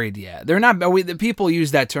buried yet. They're not, the people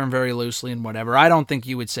use that term very loosely and whatever. I don't think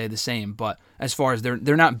you would say the same, but as far as they're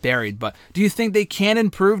not buried. But do you think they can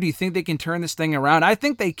improve? Do you think they can turn this thing around? I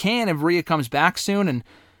think they can if Rhea comes back soon, and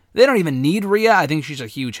they don't even need Rhea. I think she's a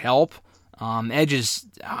huge help. Edge is,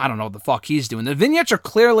 I don't know what the fuck he's doing. The vignettes are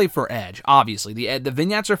clearly for Edge, obviously. The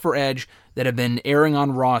vignettes are for Edge that have been airing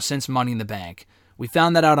on Raw since Money in the Bank. We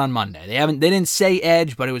found that out on Monday. They didn't say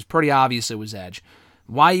Edge, but it was pretty obvious it was Edge.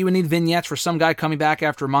 Why you would need vignettes for some guy coming back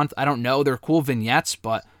after a month, I don't know. They're cool vignettes,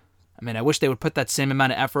 but I mean, I wish they would put that same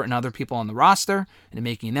amount of effort in other people on the roster and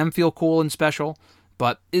making them feel cool and special.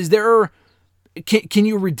 But can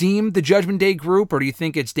you redeem the Judgment Day group, or do you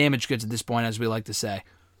think it's damaged goods at this point, as we like to say?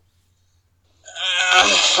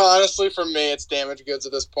 Honestly, for me, it's damaged goods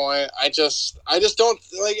at this point. I just don't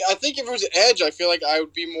like. I think if it was Edge, I feel like I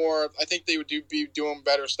would be more. I think they would be doing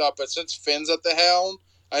better stuff. But since Finn's at the helm,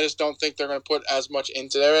 I just don't think they're going to put as much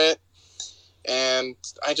into it. And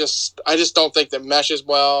I just don't think that meshes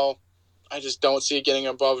well. I just don't see it getting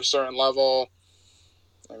above a certain level.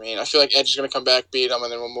 I mean, I feel like Edge is going to come back, beat him,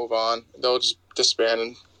 and then we'll move on. They'll just disband,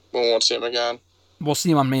 and we won't see him again. We'll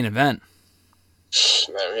see him on Main Event.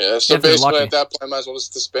 There he is. So basically, at that point, I might as well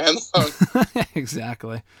just disband them.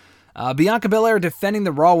 Exactly. Bianca Belair defending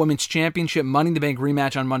the Raw Women's Championship Money in the Bank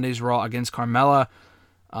rematch on Monday's Raw against Carmella.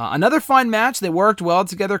 Another fine match. They worked well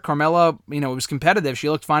together. Carmella, it was competitive. She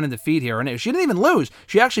looked fine in defeat here. And she didn't even lose.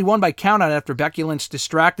 She actually won by countout after Becky Lynch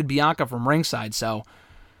distracted Bianca from ringside. So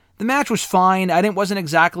the match was fine. I wasn't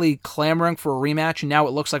exactly clamoring for a rematch. And now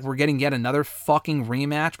it looks like we're getting yet another fucking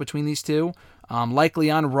rematch between these two. Likely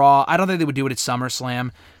on Raw. I don't think they would do it at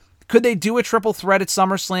SummerSlam. Could they do a triple threat at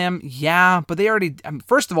SummerSlam? Yeah, but they already...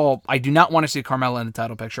 first of all, I do not want to see Carmella in the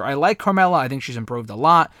title picture. I like Carmella. I think she's improved a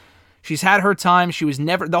lot. She's had her time. She was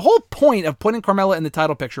never... The whole point of putting Carmella in the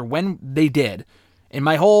title picture when they did, and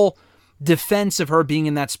my whole defense of her being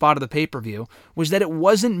in that spot of the pay-per-view, was that it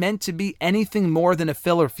wasn't meant to be anything more than a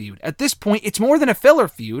filler feud. At this point, it's more than a filler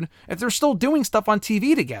feud if they're still doing stuff on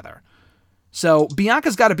TV together. So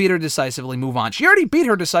Bianca's got to beat her decisively, move on. She already beat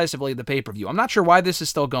her decisively at the pay-per-view. I'm not sure why this is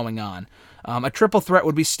still going on. A triple threat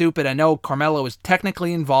would be stupid. I know Carmella was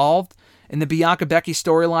technically involved in the Bianca-Becky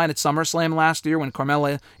storyline at SummerSlam last year when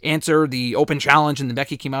Carmella answered the open challenge and then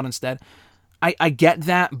Becky came out instead. I get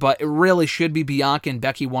that, but it really should be Bianca and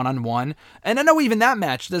Becky one-on-one. And I know even that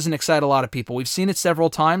match doesn't excite a lot of people. We've seen it several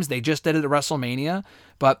times. They just did it at WrestleMania,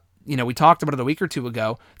 but we talked about it a week or two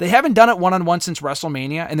ago. They haven't done it one-on-one since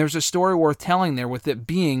WrestleMania, and there's a story worth telling there with it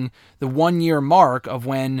being the 1-year mark of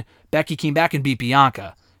when Becky came back and beat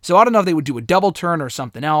Bianca. So I don't know if they would do a double turn or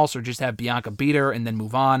something else, or just have Bianca beat her and then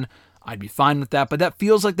move on. I'd be fine with that. But that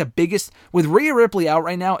feels like the biggest, with Rhea Ripley out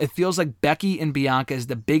right now, it feels like Becky and Bianca is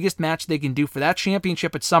the biggest match they can do for that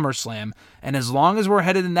championship at SummerSlam. And as long as we're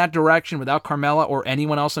headed in that direction without Carmella or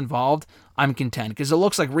anyone else involved, I'm content. Because it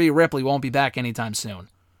looks like Rhea Ripley won't be back anytime soon.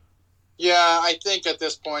 Yeah, I think at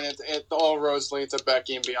this point, it all roads lead to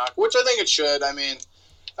Becky and Bianca, which I think it should. I mean,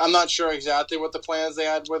 I'm not sure exactly what the plans they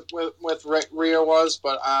had with Rhea was,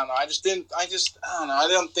 but I don't know. I don't know. I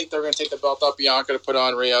don't think they're going to take the belt off Bianca to put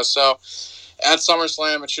on Rhea. So at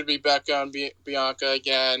SummerSlam, it should be Becca and Bianca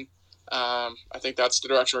again. I think that's the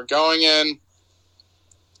direction we're going in.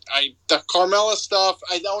 The Carmella stuff,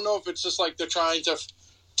 I don't know if it's just like they're trying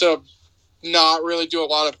to not really do a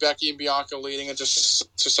lot of Becky and Bianca leading into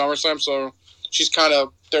to SummerSlam. So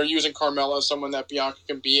they're using Carmella as someone that Bianca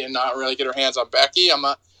can beat and not really get her hands on Becky. I'm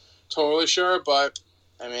not totally sure, but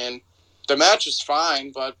I mean, the match is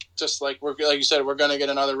fine, but just like you said, we're going to get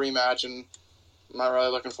another rematch, and I'm not really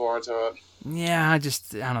looking forward to it. Yeah,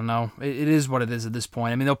 I don't know. It is what it is at this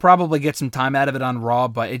point. I mean, they'll probably get some time out of it on Raw,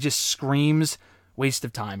 but it just screams waste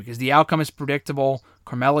of time because the outcome is predictable.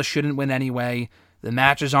 Carmella shouldn't win anyway. The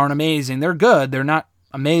matches aren't amazing. They're good. They're not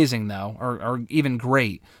amazing, though, or even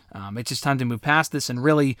great. It's just time to move past this and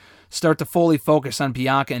really start to fully focus on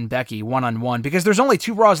Bianca and Becky one-on-one because there's only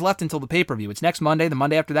 2 Raws left until the pay-per-view. It's next Monday, the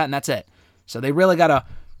Monday after that, and that's it. So they really got to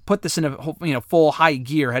put this in a full high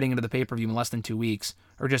gear heading into the pay-per-view in less than 2 weeks,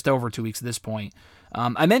 or just over 2 weeks at this point.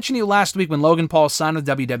 I mentioned to you last week when Logan Paul signed with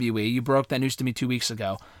WWE. You broke that news to me 2 weeks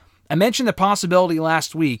ago. I mentioned the possibility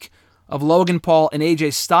last week of Logan Paul and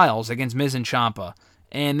AJ Styles against Miz and Ciampa.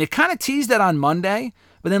 And they kind of teased that on Monday,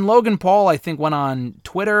 but then Logan Paul, I think, went on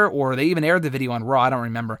Twitter, or they even aired the video on Raw, I don't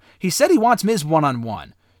remember. He said he wants Miz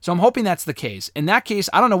one-on-one. So I'm hoping that's the case. In that case,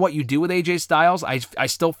 I don't know what you do with AJ Styles. I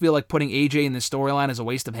still feel like putting AJ in the storyline is a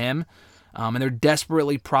waste of him. And they're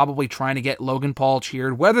desperately probably trying to get Logan Paul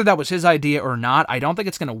cheered. Whether that was his idea or not, I don't think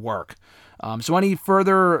it's going to work. So any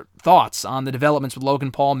further thoughts on the developments with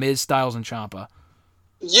Logan Paul, Miz, Styles, and Ciampa?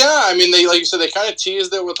 Yeah, I mean, like you said, they kind of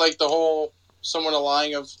teased it with like the whole somewhat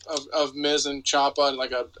allying of Miz and Ciampa in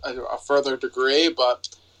like a further degree, but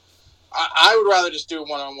I would rather just do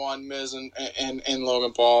one-on-one Miz and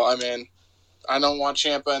Logan Paul. I mean, I don't want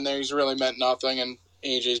Ciampa in there. He's really meant nothing, and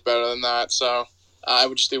AJ's better than that, so I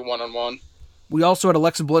would just do one-on-one. We also had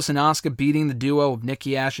Alexa Bliss and Asuka beating the duo of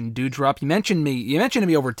Nikki Ash and Doudrop. You mentioned to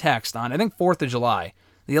me over text on, I think, 4th of July.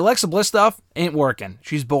 The Alexa Bliss stuff ain't working.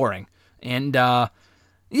 She's boring. And,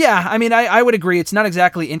 yeah, I mean, I would agree. It's not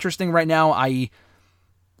exactly interesting right now. I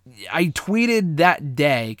tweeted that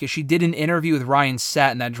day, because she did an interview with Ryan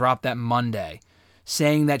Satin that dropped that Monday,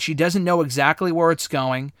 saying that she doesn't know exactly where it's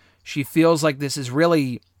going. She feels like this is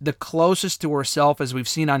really the closest to herself as we've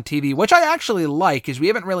seen on TV, which I actually like, because we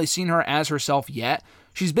haven't really seen her as herself yet.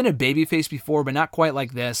 She's been a babyface before, but not quite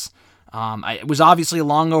like this. It was obviously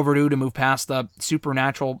long overdue to move past the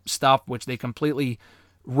supernatural stuff, which they completely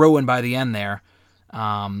ruined by the end there.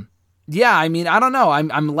 Yeah, I mean, I don't know.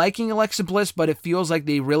 I'm liking Alexa Bliss, but it feels like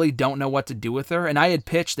they really don't know what to do with her. And I had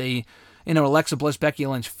pitched a Alexa Bliss, Becky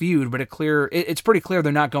Lynch feud, but it's pretty clear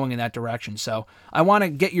they're not going in that direction. So I want to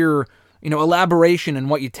get your, elaboration on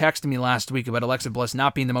what you texted me last week about Alexa Bliss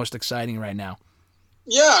not being the most exciting right now.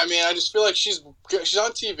 Yeah, I mean, I just feel like she's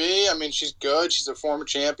on TV. I mean, she's good. She's a former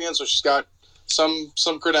champion, so she's got some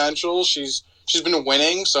credentials. She's been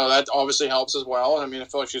winning, so that obviously helps as well. I mean, I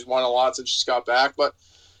feel like she's won a lot since she's got back, but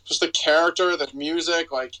just the character, the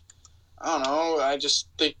music, like, I don't know.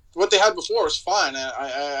 What they had before was fine.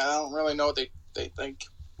 I don't really know what they think,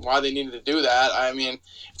 why they needed to do that. I mean,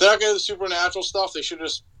 if they're not going to do the supernatural stuff, they should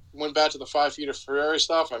just went back to the 5 Feet of Fury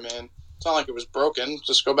stuff. I mean, it's not like it was broken.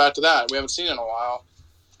 Just go back to that. We haven't seen it in a while.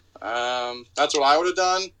 That's what I would have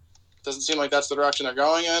done. Doesn't seem like that's the direction they're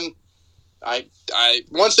going in.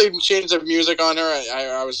 Once they changed the music on her,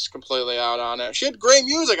 I was completely out on it. She had great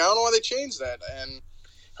music. I don't know why they changed that. And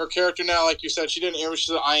her character now, like you said, she didn't hear.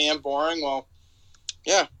 She said, "I am boring." Well,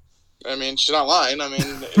 yeah. I mean, she's not lying. I mean,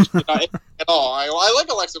 she's not at all. I like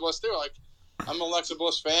Alexa Bliss too. Like, I'm an Alexa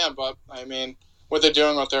Bliss fan, but I mean, what they're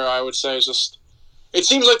doing with her, I would say, is just. It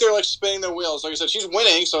seems like they're like spinning their wheels. Like I said, she's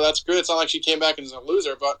winning, so that's good. It's not like she came back and is a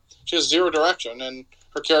loser, but she has zero direction, and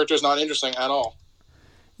her character is not interesting at all.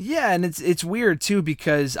 Yeah, and it's weird too,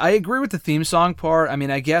 because I agree with the theme song part. I mean,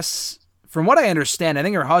 I guess from what I understand, I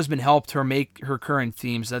think her husband helped her make her current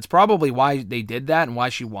theme, so that's probably why they did that and why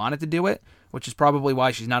she wanted to do it, which is probably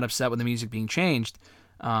why she's not upset with the music being changed.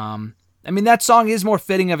 I mean, that song is more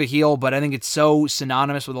fitting of a heel, but I think it's so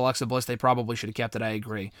synonymous with Alexa Bliss, they probably should have kept it. I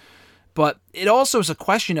agree. But it also is a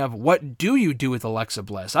question of what do you do with Alexa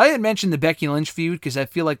Bliss? I had mentioned the Becky Lynch feud because I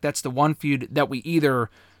feel like that's the one feud that we either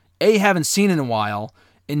A, haven't seen in a while,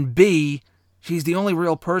 and B, she's the only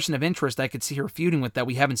real person of interest I could see her feuding with that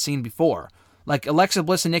we haven't seen before. Like Alexa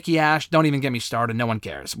Bliss and Nikki Ash, don't even get me started. No one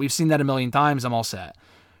cares. We've seen that a million times. I'm all set.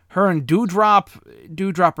 Her and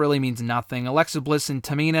Doudrop really means nothing. Alexa Bliss and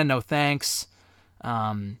Tamina, no thanks.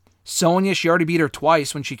 Sonya, she already beat her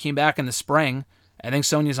twice when she came back in the spring. I think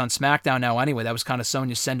Sonya's on SmackDown now anyway. That was kind of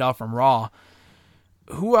Sonya's send-off from Raw.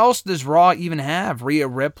 Who else does Raw even have? Rhea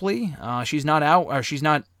Ripley? She's not out, or she's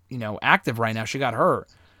not, active right now. She got hurt.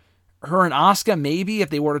 Her and Asuka, maybe, if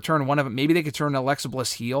they were to turn one of them, maybe they could turn Alexa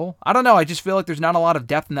Bliss heel. I don't know. I just feel like there's not a lot of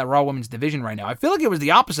depth in that Raw Women's division right now. I feel like it was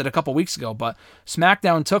the opposite a couple weeks ago, but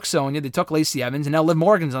SmackDown took Sonya, they took Lacey Evans, and now Liv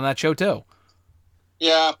Morgan's on that show too.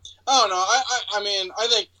 Yeah. I don't know.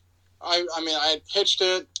 I had pitched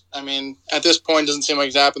it. At this point, it doesn't seem like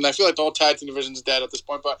it's happened. I feel like the whole tag team division is dead at this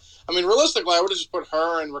point. But, realistically, I would have just put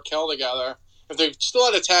her and Raquel together. If they still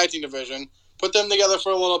had a tag team division, put them together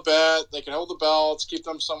for a little bit. They can hold the belts, keep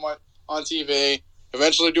them somewhat on TV,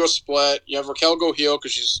 eventually do a split. You have Raquel go heel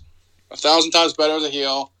because she's 1,000 times better as a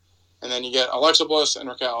heel. And then you get Alexa Bliss and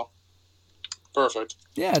Raquel. Perfect.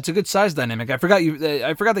 Yeah, it's a good size dynamic. I forgot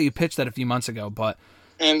that you pitched that a few months ago, but...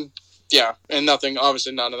 And nothing,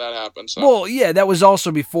 obviously none of that happened. So. Well, yeah, that was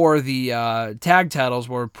also before the tag titles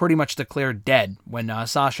were pretty much declared dead when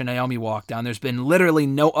Sasha and Naomi walked down. There's been literally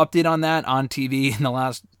no update on that on TV in the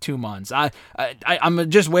last 2 months. I'm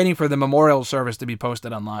just waiting for the memorial service to be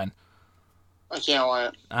posted online. I can't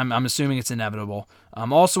wait. I'm assuming it's inevitable.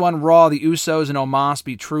 Also on Raw, the Usos and Omos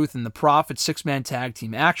beat Truth and the Prophet 6-man tag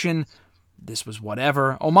team action. This was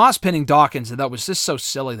whatever. Omos pinning Dawkins, that was just so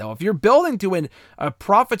silly, though. If you're building to a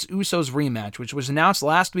Profits-Usos rematch, which was announced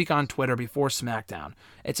last week on Twitter before SmackDown,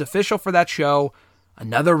 it's official for that show.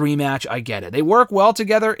 Another rematch, I get it. They work well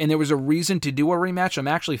together, and there was a reason to do a rematch. I'm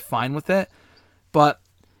actually fine with it. But,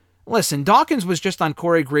 listen, Dawkins was just on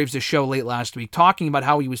Corey Graves' show late last week talking about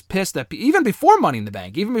how he was pissed that, even before Money in the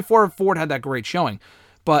Bank, even before Ford had that great showing,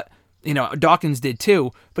 but... Dawkins did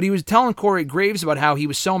too, but he was telling Corey Graves about how he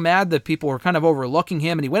was so mad that people were kind of overlooking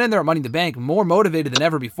him, and he went in there at Money in the Bank more motivated than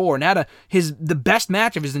ever before and had the best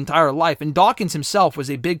match of his entire life, and Dawkins himself was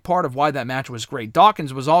a big part of why that match was great.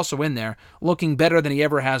 Dawkins was also in there looking better than he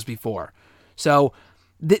ever has before. So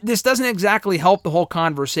this doesn't exactly help the whole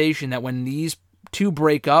conversation that when these two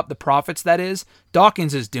break up, the Profits that is,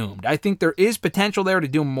 Dawkins is doomed. I think there is potential there to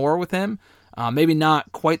do more with him. Maybe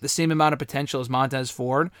not quite the same amount of potential as Montez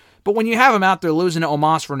Ford, but when you have him out there losing to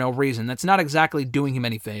Omos for no reason, that's not exactly doing him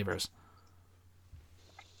any favors.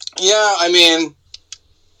 Yeah, I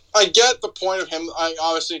get the point of him.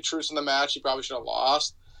 Obviously, Truth's in the match, he probably should have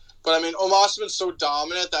lost. But, Omos has been so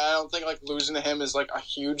dominant that I don't think, losing to him is, a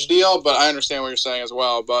huge deal, but I understand what you're saying as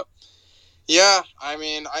well. But, yeah, I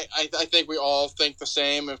think we all think the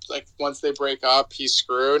same. If, once they break up, he's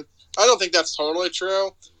screwed. I don't think that's totally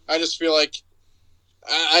true. I just feel like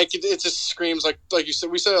it just screams like you said.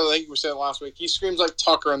 I think we said it last week. He screams like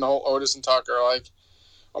Tucker and the whole Otis and Tucker.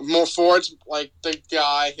 More Ford's the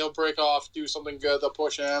guy. He'll break off, do something good. They'll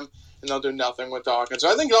push him, and they'll do nothing with Dawkins.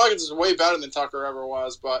 So I think Dawkins is way better than Tucker ever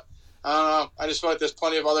was. But I don't know. I just feel like there's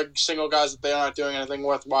plenty of other single guys that they're not doing anything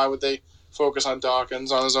with. Why would they focus on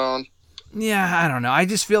Dawkins on his own? Yeah, I don't know. I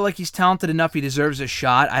just feel like he's talented enough. He deserves a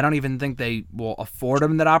shot. I don't even think they will afford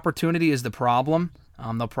him that opportunity is the problem.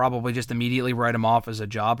 They'll probably just immediately write him off as a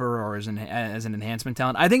jobber or as an enhancement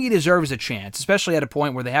talent. I think he deserves a chance, especially at a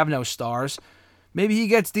point where they have no stars. Maybe he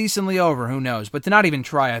gets decently over, who knows? But to not even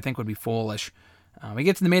try, I think, would be foolish. We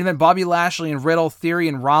get to the main event, Bobby Lashley and Riddle, Theory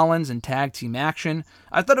and Rollins in tag team action.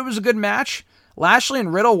 I thought it was a good match. Lashley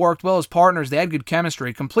and Riddle worked well as partners. They had good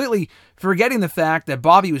chemistry, completely forgetting the fact that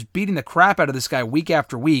Bobby was beating the crap out of this guy week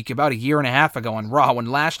after week about a year and a half ago on Raw when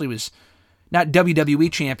Lashley was not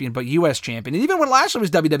WWE champion, but U.S. champion. And even when Lashley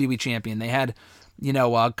was WWE champion, they had,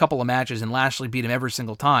 a couple of matches, and Lashley beat him every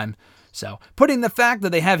single time. So, putting the fact that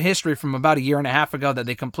they have history from about a year and a half ago that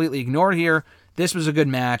they completely ignored here, this was a good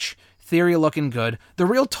match. Theory looking good. The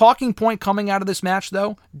real talking point coming out of this match,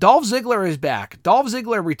 though, Dolph Ziggler is back. Dolph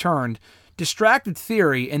Ziggler returned, distracted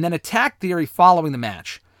Theory, and then attacked Theory following the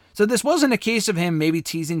match. So this wasn't a case of him maybe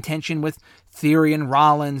teasing tension with Theory and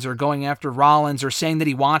Rollins or going after Rollins or saying that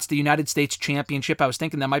he wants the United States Championship. I was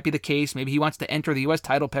thinking that might be the case. Maybe he wants to enter the U.S.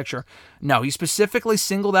 title picture. No, he specifically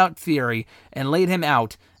singled out Theory and laid him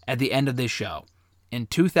out at the end of this show in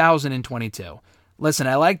 2022. Listen,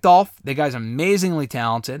 I like Dolph. The guy's amazingly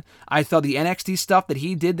talented. I thought the NXT stuff that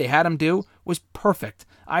he did, they had him do, was perfect.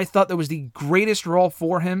 I thought that was the greatest role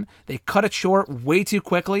for him. They cut it short way too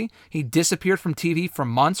quickly. He disappeared from TV for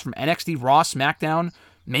months, from NXT, Raw, SmackDown,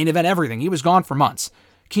 main event, everything. He was gone for months.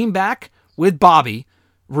 Came back with Bobby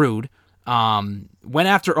Roode, Went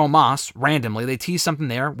after Omos randomly. They teased something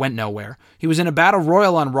there, went nowhere. He was in a battle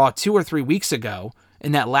royal on Raw 2 or 3 weeks ago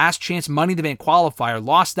in that last chance Money in the Bank qualifier.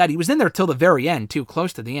 Lost that. He was in there till the very end, too,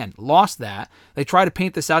 close to the end. Lost that. They try to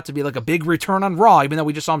paint this out to be like a big return on Raw, even though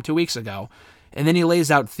we just saw him 2 weeks ago. And then he lays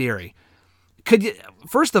out Theory.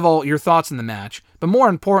 First of all, your thoughts on the match, but more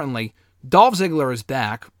importantly, Dolph Ziggler is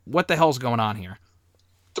back. What the hell's going on here?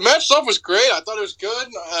 The match itself was great. I thought it was good.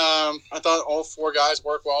 I thought all 4 guys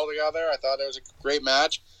worked well together. I thought it was a great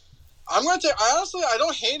match. I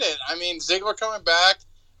don't hate it. I mean, Ziggler coming back.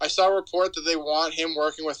 I saw a report that they want him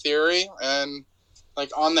working with Theory and like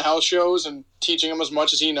on the house shows and teaching him as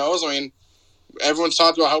much as he knows. I mean, everyone's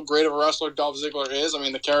talked about how great of a wrestler Dolph Ziggler is. I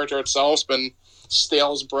mean, the character itself's been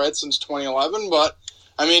stale as bread since 2011, but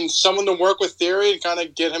I mean, someone to work with Theory and kind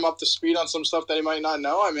of get him up to speed on some stuff that he might not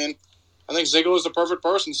know. I mean, I think Ziggler is the perfect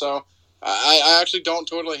person, so I actually don't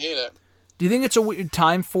totally hate it. Do you think it's a weird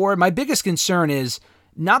time for it? My biggest concern is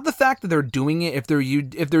not the fact that they're doing it. If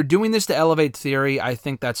they're doing this to elevate Theory, I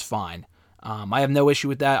think that's fine. I have no issue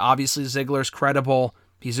with that. Obviously, Ziggler's credible.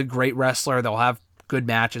 He's a great wrestler. They'll have good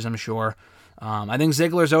matches, I'm sure. I think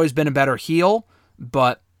Ziggler's always been a better heel,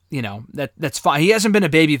 but you know that's fine. He hasn't been a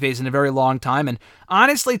babyface in a very long time, and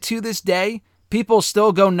honestly, to this day, people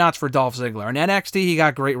still go nuts for Dolph Ziggler. In NXT, he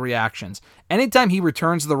got great reactions. Anytime he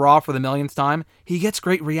returns to the Raw for the millionth time, he gets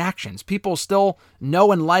great reactions. People still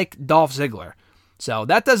know and like Dolph Ziggler. So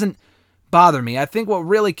that doesn't bother me. I think what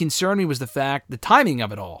really concerned me was the timing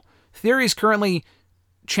of it all. Theory is currently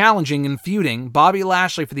challenging and feuding Bobby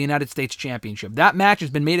Lashley for the United States Championship. That match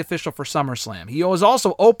has been made official for SummerSlam. He was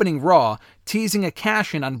also opening Raw, teasing a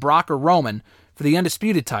cash-in on Brock or Roman for the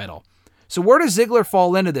Undisputed title. So where does Ziggler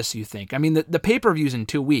fall into this, you think? I mean, the pay-per-view's in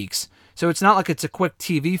 2 weeks, so it's not like it's a quick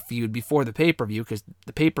TV feud before the pay-per-view, because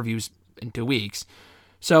the pay-per-view's in 2 weeks.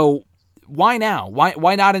 So why now?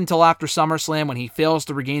 Why not until after SummerSlam when he fails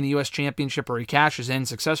to regain the U.S. Championship or he cashes in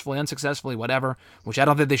successfully, unsuccessfully, whatever, which I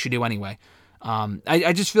don't think they should do anyway.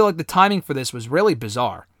 I just feel like the timing for this was really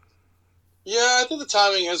bizarre. Yeah, I think the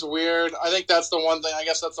timing is weird. I think that's the one thing. I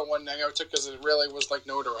guess that's the one negative I took because it really was like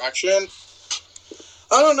no direction.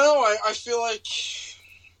 I don't know. I feel like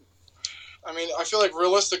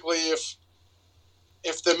realistically, if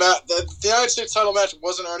the United States title match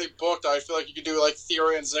wasn't already booked, I feel like you could do like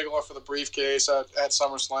Theory and Ziggler for the briefcase at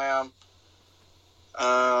SummerSlam.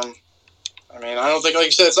 I mean, I don't think, like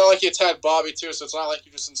you said, it's not like you attack Bobby too, so it's not like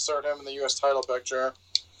you just insert him in the U.S. title picture.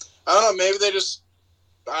 I don't know. Maybe they just.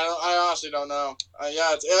 I honestly don't know. Like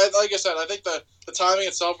I said, I think the timing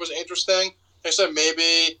itself was interesting. Like I said,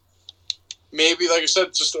 maybe, like I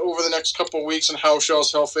said, just over the next couple of weeks in house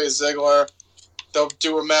shows, he'll face Ziggler. They'll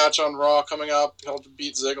do a match on Raw coming up. He'll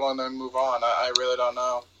beat Ziggler and then move on. I really don't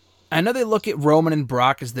know. I know they look at Roman and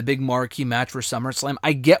Brock as the big marquee match for SummerSlam.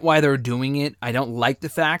 I get why they're doing it. I don't like the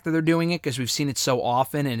fact that they're doing it because we've seen it so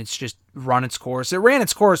often and it's just run its course. It ran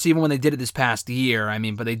its course even when they did it this past year. I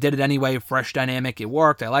mean, but they did it anyway. Fresh dynamic. It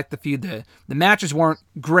worked. I like the feud. The matches weren't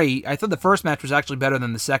great. I thought the first match was actually better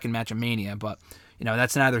than the second match of Mania, but you know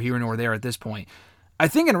that's neither here nor there at this point. I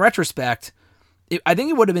think in retrospect, I think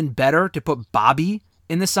it would have been better to put Bobby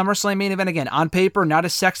in the SummerSlam main event. Again, on paper, not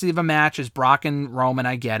as sexy of a match as Brock and Roman,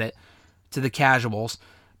 I get it, to the casuals.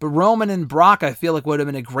 But Roman and Brock, I feel like would have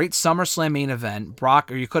been a great SummerSlam main event.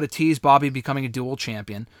 Brock, or you could have teased Bobby becoming a dual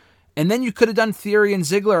champion. And then you could have done Theory and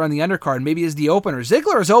Ziggler on the undercard, maybe as the opener.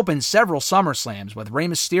 Ziggler has opened several SummerSlams with Rey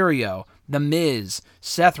Mysterio, The Miz,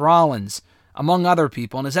 Seth Rollins, among other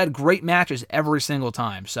people, and has had great matches every single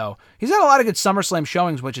time. So he's had a lot of good SummerSlam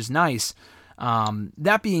showings, which is nice.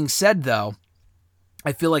 That being said, though,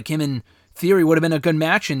 I feel like him and Theory would have been a good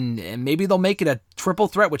match, and maybe they'll make it a triple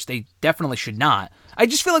threat, which they definitely should not. I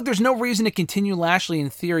just feel like there's no reason to continue Lashley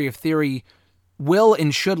and Theory if Theory will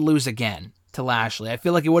and should lose again to Lashley. I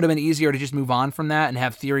feel like it would have been easier to just move on from that and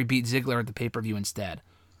have Theory beat Ziggler at the pay-per-view instead.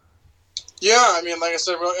 Yeah, I mean, like I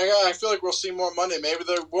said, I feel like we'll see more Monday. Maybe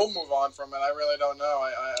they will move on from it. I really don't know.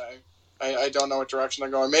 I don't know what direction they're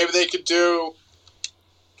going. Maybe they could do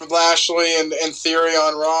Lashley and Theory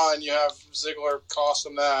on Raw, and you have Ziggler cost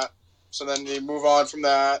them that. So then you move on from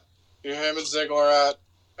that. You have him and Ziggler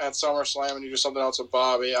at SummerSlam, and you do something else with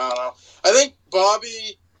Bobby. I don't know. I think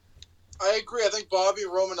Bobby, I agree. I think Bobby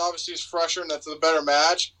Roman obviously is fresher, and that's the better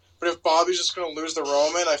match. But if Bobby's just going to lose to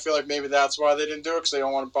Roman, I feel like maybe that's why they didn't do it, because they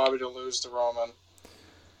don't want Bobby to lose to Roman.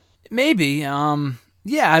 Maybe. Yeah, I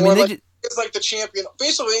mean, it's like the champion.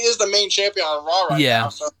 Basically, he is the main champion on Raw right now.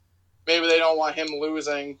 So maybe they don't want him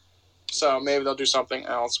losing. So maybe they'll do something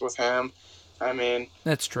else with him. I mean,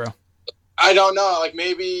 that's true. I don't know. Like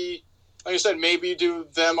maybe like I said, maybe you do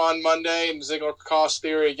them on Monday and Ziggler cost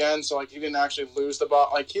Theory again. So, like, he didn't actually lose the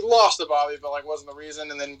Bobby. Like, he lost the Bobby, but, like, wasn't the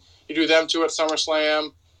reason. And then you do them two at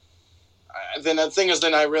SummerSlam. Then the thing is,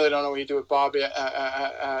 then I really don't know what you do with Bobby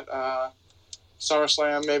at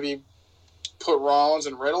SummerSlam. Maybe put Rollins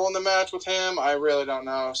and Riddle in the match with him. I really don't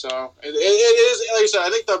know. So, it is, like I said, I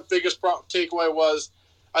think the biggest takeaway was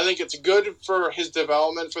I think it's good for his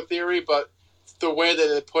development for Theory, but the way that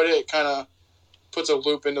they put it kind of puts a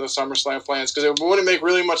loop into the SummerSlam plans, because it wouldn't make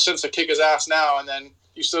really much sense to kick his ass now and then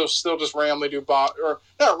you still just randomly do Bob, or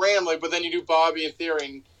not randomly, but then you do Bobby and Theory,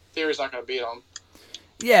 and Theory's not going to beat him.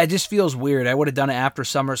 Yeah, it just feels weird. I would have done it after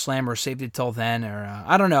SummerSlam or saved it till then, or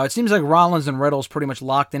I don't know. It seems like Rollins and Riddle's pretty much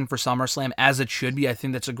locked in for SummerSlam, as it should be. I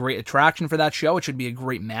think that's a great attraction for that show. It should be a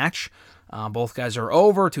great match. Both guys are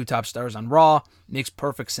over, two top stars on Raw. Makes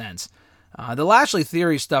perfect sense. The Lashley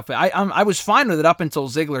Theory stuff, I was fine with it up until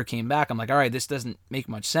Ziggler came back. I'm like, all right, this doesn't make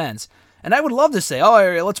much sense. And I would love to say, oh,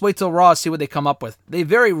 right, let's wait till Raw, see what they come up with. They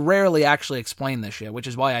very rarely actually explain this shit, which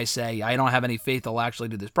is why I say I don't have any faith they'll actually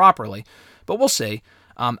do this properly. But we'll see.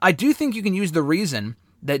 I do think you can use the reason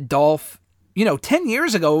that Dolph, 10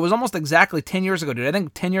 years ago, it was almost exactly 10 years ago, dude. I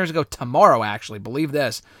think 10 years ago tomorrow, actually, believe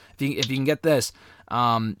this, if you can get this,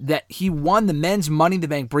 that he won the men's Money in the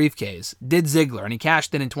Bank briefcase, did Ziggler, and he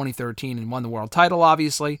cashed in 2013 and won the world title,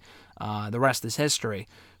 obviously. The rest is history.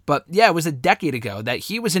 But yeah, it was a decade ago that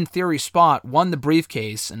he was in Theory's spot, won the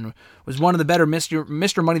briefcase, and was one of the better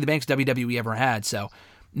Mr. Money in the Banks WWE ever had. So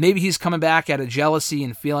maybe he's coming back out of jealousy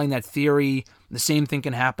and feeling that Theory, the same thing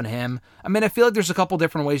can happen to him. I mean, I feel like there's a couple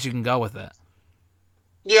different ways you can go with it.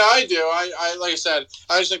 Yeah, I do. I like I said,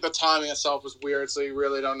 I just think the timing itself was weird, so you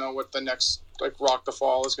really don't know what the next rock to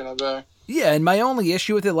fall is going to be. Yeah, and my only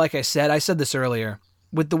issue with it, like I said this earlier,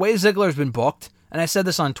 with the way Ziggler's been booked, and I said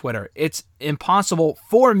this on Twitter, it's impossible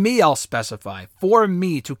for me, I'll specify, for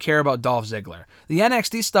me to care about Dolph Ziggler. The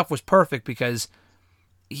NXT stuff was perfect because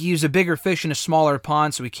he was a bigger fish in a smaller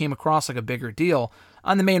pond, so he came across like a bigger deal.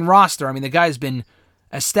 On the main roster, I mean, the guy's been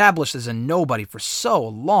established as a nobody for so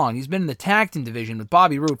long. He's been in the tag team division with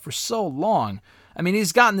Bobby Roode for so long. I mean,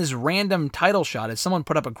 he's gotten this random title shot. As someone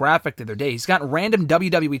put up a graphic the other day, he's gotten random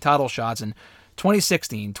WWE title shots in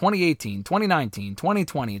 2016, 2018, 2019,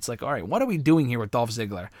 2020. It's like, all right, what are we doing here with Dolph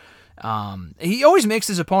Ziggler? He always makes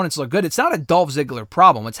his opponents look good. It's not a Dolph Ziggler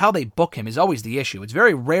problem. It's how they book him is always the issue. It's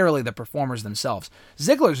very rarely the performers themselves.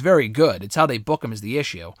 Ziggler's very good. It's how they book him is the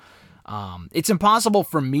issue. It's impossible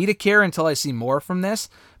for me to care until I see more from this.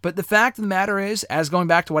 But the fact of the matter is, as going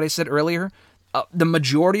back to what I said earlier, the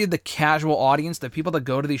majority of the casual audience, the people that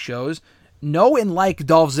go to these shows, know and like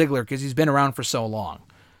Dolph Ziggler because he's been around for so long.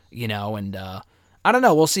 And I don't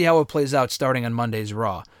know. We'll see how it plays out starting on Monday's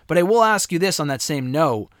Raw. But I will ask you this on that same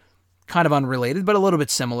note, kind of unrelated, but a little bit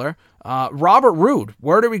similar. Robert Roode,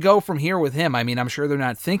 where do we go from here with him? I mean, I'm sure they're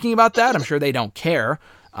not thinking about that. I'm sure they don't care.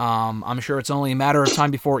 I'm sure it's only a matter of time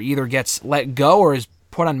before either gets let go or is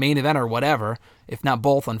put on main event or whatever, if not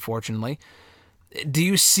both, unfortunately. Do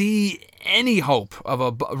you see any hope of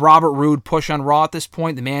a Robert Roode push on Raw at this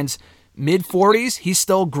point? The man's mid-40s. He's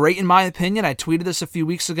still great in my opinion. I tweeted this a few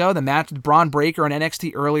weeks ago. The match with Braun Breaker on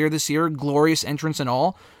NXT earlier this year, glorious entrance and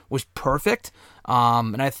all, was perfect.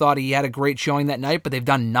 And I thought he had a great showing that night, but they've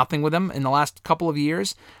done nothing with him in the last couple of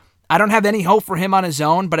years. I don't have any hope for him on his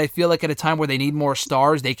own, but I feel like at a time where they need more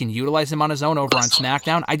stars, they can utilize him on his own over on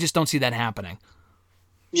SmackDown. I just don't see that happening.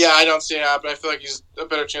 Yeah, I don't see it happening. I feel like he's a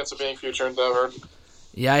better chance of being future endeavor.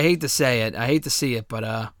 Yeah, I hate to say it. I hate to see it, but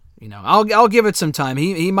I'll give it some time.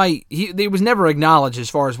 He was never acknowledged as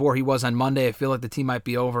far as where he was on Monday. I feel like the team might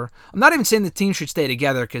be over. I'm not even saying the team should stay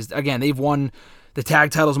together because again, they've won the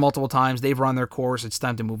tag titles multiple times. They've run their course. It's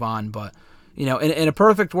time to move on. But in a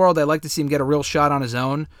perfect world, I'd like to see him get a real shot on his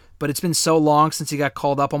own. But it's been so long since he got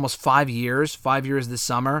called up, almost 5 years. 5 years this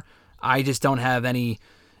summer. I just don't have any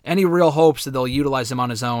real hopes that they'll utilize him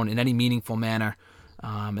on his own in any meaningful manner.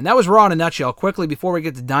 And that was Raw in a nutshell. Quickly, before we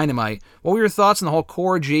get to Dynamite, what were your thoughts on the whole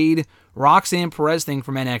Cora Jade, Roxanne Perez thing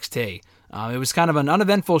from NXT? It was kind of an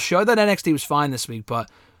uneventful show. That NXT was fine this week,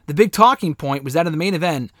 but the big talking point was that in the main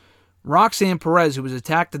event, Roxanne Perez, who was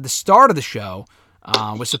attacked at the start of the show,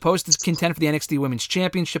 was supposed to contend for the NXT Women's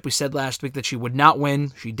Championship. We said last week that she would not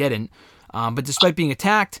win. She didn't. But despite being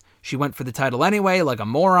attacked, she went for the title anyway, like a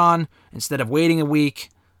moron, instead of waiting a week.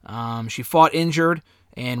 She fought injured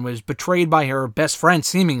and was betrayed by her best friend,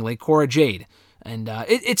 seemingly, Cora Jade. And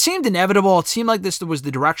it seemed inevitable. It seemed like this was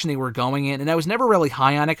the direction they were going in, and I was never really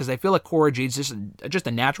high on it because I feel like Cora Jade's just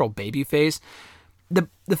a natural babyface. The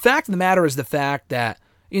fact of the matter is the fact that,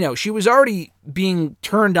 she was already being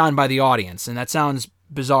turned on by the audience, and that sounds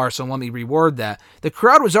bizarre, so let me reword that. The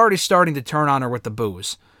crowd was already starting to turn on her with the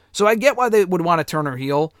boos. So I get why they would want to turn her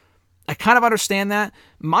heel. I kind of understand that.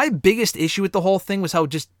 My biggest issue with the whole thing was how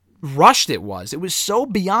just rushed it was. It was so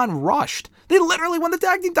beyond rushed. They literally won the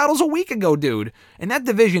tag team titles a week ago, dude. And that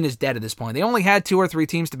division is dead at this point. They only had 2 or 3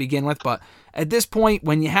 teams to begin with, but at this point,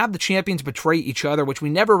 when you have the champions betray each other, which we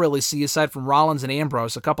never really see aside from Rollins and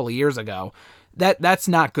Ambrose a couple of years ago, that's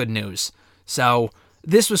not good news. So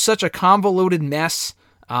this was such a convoluted mess.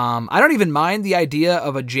 I don't even mind the idea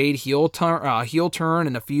of a Jade heel turn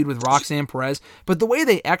and a feud with Roxanne Perez, but the way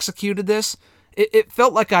they executed this, it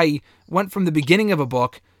felt like I went from the beginning of a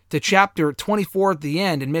book to chapter 24 at the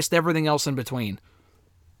end and missed everything else in between.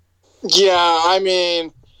 Yeah, I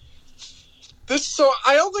mean, I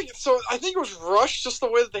think it was rushed just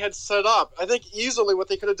the way that they had set up. I think easily what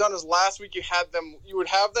they could have done is last week you would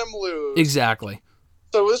have them lose. Exactly.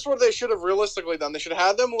 So this is what they should have realistically done. They should have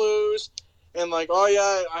had them lose. And like, oh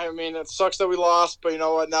yeah, I mean, it sucks that we lost, but you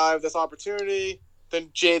know what? Now I have this opportunity. Then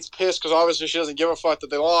Jade's pissed because obviously she doesn't give a fuck that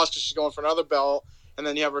they lost because she's going for another belt, and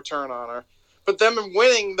then you have her turn on her. But them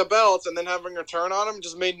winning the belts and then having her turn on them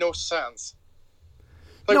just made no sense.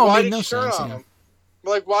 Like, no, why it made did no she turn sense, on yeah. them?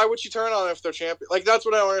 Like, why would she turn on them if they're champion? Like, that's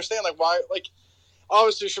what I don't understand. Like, why? Like,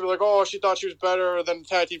 obviously she'd be like, oh, she thought she was better than the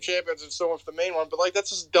tag team champions and so went for the main one. But like, that's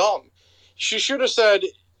just dumb. She should have said,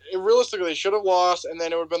 realistically, they should have lost, and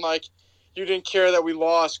then it would have been like, you didn't care that we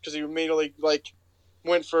lost because you immediately like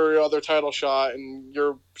went for your other title shot and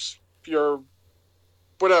you're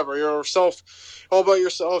whatever, all about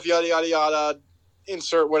yourself, yada yada yada.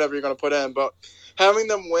 Insert whatever you're gonna put in, but having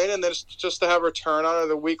them win and then just to have her turn on her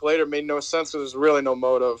the week later made no sense because there's really no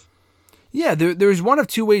motive. Yeah, there's one of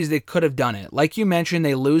 2 ways they could have done it. Like you mentioned,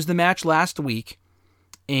 they lose the match last week,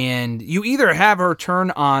 and you either have her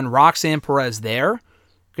turn on Roxanne Perez there,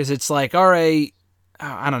 because it's like, all right,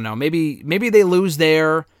 I don't know, maybe they lose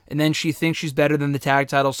there, and then she thinks she's better than the tag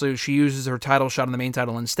title, so she uses her title shot on the main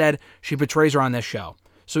title instead. She betrays her on this show.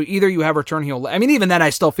 So either you have her turn heel. I mean, even then, I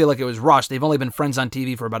still feel like it was rushed. They've only been friends on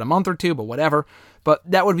TV for about a month or 2, but whatever. But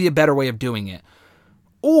that would be a better way of doing it.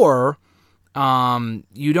 Or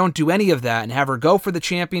you don't do any of that and have her go for the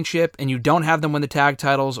championship, and you don't have them win the tag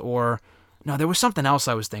titles. Or no, there was something else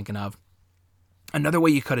I was thinking of. Another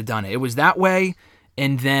way you could have done it. It was that way,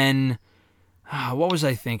 and then what was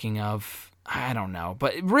I thinking of? I don't know.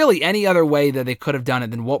 But really, any other way that they could have done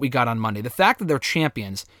it than what we got on Monday. The fact that they're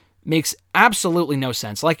champions makes absolutely no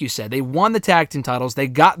sense. Like you said, they won the tag team titles. They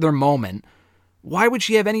got their moment. Why would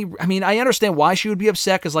she have any... I mean, I understand why she would be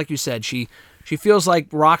upset, because like you said, she feels like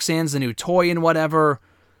Roxanne's the new toy and whatever.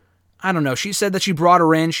 I don't know. She said that she brought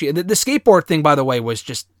her in. The skateboard thing, by the way, was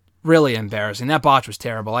just really embarrassing. That botch was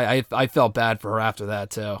terrible. I felt bad for her after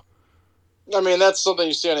that, too. I mean, that's something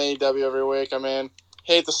you see on AEW every week. I mean,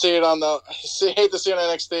 hate to see it on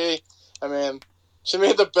NXT. I mean, she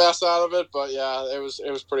made the best out of it, but yeah, it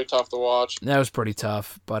was pretty tough to watch. That was pretty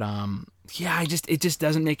tough, but yeah, it just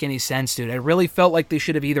doesn't make any sense, dude. I really felt like they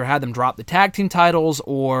should have either had them drop the tag team titles,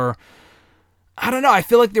 or I don't know. I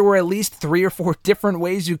feel like there were at least 3 or 4 different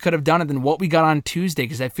ways you could have done it than what we got on Tuesday,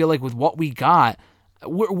 because I feel like with what we got,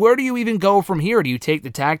 where do you even go from here? Do you take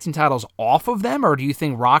the tag team titles off of them, or do you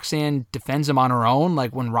think Roxanne defends them on her own,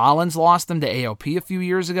 like when Rollins lost them to AOP a few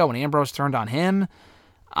years ago when Ambrose turned on him?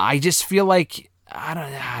 I just feel like I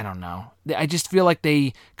don't know. I just feel like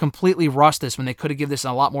they completely rushed this when they could have given this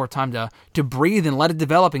a lot more time to breathe and let it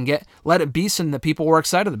develop and let it be something that people were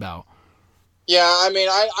excited about. Yeah, I mean,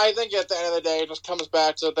 I think at the end of the day, it just comes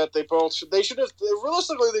back to that they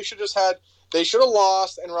should have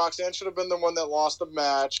lost, and Roxanne should have been the one that lost the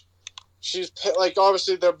match. She's like,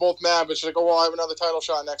 obviously they're both mad, but she's like, oh, well, I have another title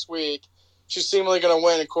shot next week. She's seemingly going to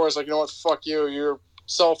win, of course, like, you know what, fuck you, you're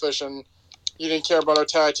selfish, and you didn't care about our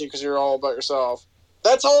tag team because you're all about yourself.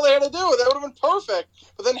 That's all they had to do. That would have been perfect.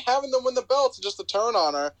 But then having them win the belts and just to turn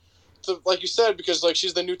on her, like you said, because like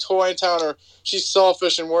she's the new toy in town, or she's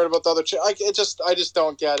selfish and worried about the other. I just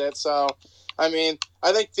don't get it. So, I mean,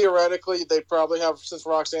 I think theoretically they probably have, since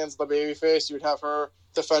Roxanne's the babyface, you'd have her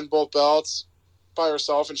defend both belts by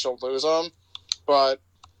herself and she'll lose them. But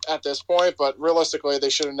at this point, realistically,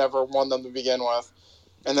 they should have never won them to begin with.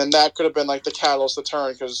 And then that could have been like the catalyst to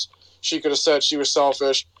turn, because she could have said she was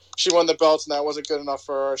selfish. She won the belts, and that wasn't good enough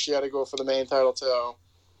for her. She had to go for the main title, too.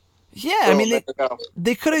 Yeah, I mean,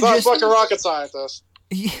 they could have just... It's like a rocket scientist.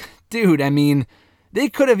 Yeah, dude, I mean, they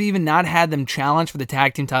could have even not had them challenge for the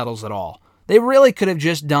tag team titles at all. They really could have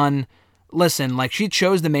just done... Listen, like, she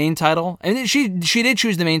chose the main title, and she did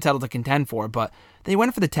choose the main title to contend for, but they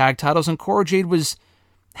went for the tag titles, and Cora Jade was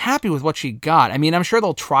happy with what she got. I mean, I'm sure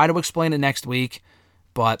they'll try to explain it next week,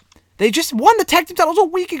 but... They just won the tag team titles a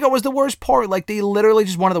week ago was the worst part. Like, they literally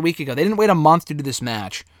just won it a week ago. They didn't wait a month to do this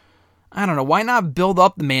match. I don't know. Why not build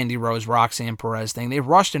up the Mandy Rose, Roxanne Perez thing? They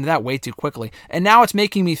rushed into that way too quickly. And now it's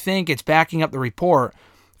making me think it's backing up the report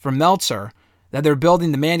from Meltzer that they're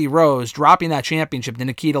building the Mandy Rose, dropping that championship to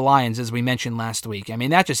Nikita Lyons, as we mentioned last week. I mean,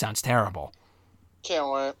 that just sounds terrible. Can't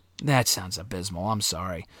wait. That sounds abysmal. I'm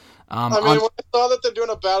sorry. I mean, when I saw that they're doing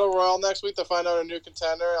a battle royal next week to find out a new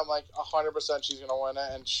contender, I'm like 100% she's gonna win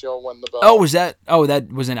it and she'll win the belt. That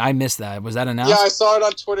wasn't. I missed that. Was that announced? Yeah, I saw it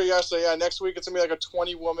on Twitter yesterday. Yeah, next week it's gonna be like a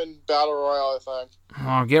 20-woman battle royal, I think.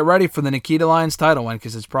 Oh, get ready for the Nikita Lyons title win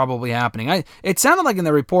because it's probably happening. It sounded like in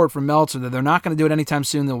the report from Meltzer that they're not going to do it anytime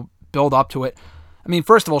soon. They'll build up to it. I mean,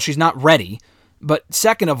 first of all, she's not ready, but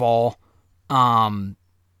second of all,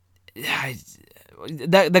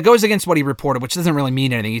 that goes against what he reported, which doesn't really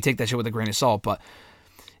mean anything. You take that shit with a grain of salt, but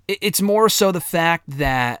it's more so the fact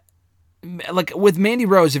that, like with Mandy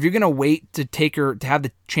Rose, if you're gonna wait to have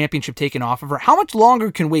the championship taken off of her, how much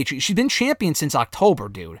longer can wait? She's been champion since October,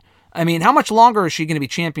 dude. I mean, how much longer is she going to be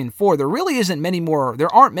champion for? There really isn't many more.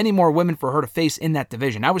 There aren't many more women for her to face in that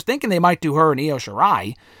division. I was thinking they might do her and Io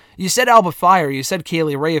Shirai. You said Alba Fire. You said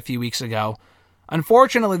Kaylee Ray a few weeks ago.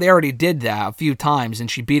 Unfortunately, they already did that a few times, and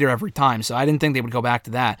she beat her every time, so I didn't think they would go back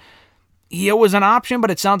to that. Io was an option,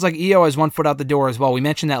 but it sounds like Io has one foot out the door as well. We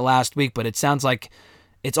mentioned that last week, but it sounds like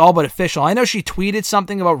it's all but official. I know she tweeted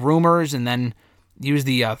something about rumors and then used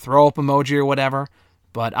the throw-up emoji or whatever,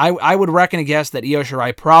 but I would reckon and guess that Io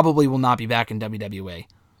Shirai probably will not be back in WWE.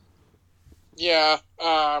 Yeah.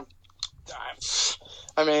 I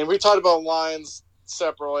mean, we talked about Lyons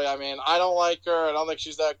separately. I mean, I don't like her. I don't think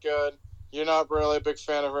she's that good. You're not really a big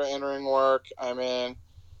fan of her in-ring work. I mean,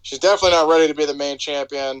 she's definitely not ready to be the main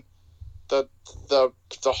champion. The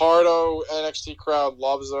hardo NXT crowd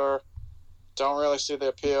loves her. Don't really see the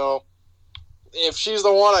appeal. If she's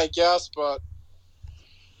the one, I guess, but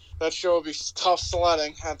that show would be tough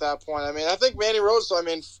sledding at that point. I mean, I think Mandy Rose, I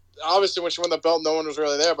mean, obviously when she won the belt, no one was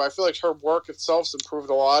really there, but I feel like her work itself's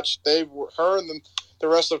improved a lot. Her and the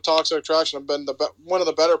rest of Toxic Attraction have been one of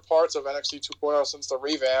the better parts of NXT 2.0 since the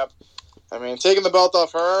revamp. I mean, taking the belt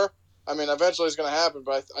off her, I mean, eventually it's going to happen,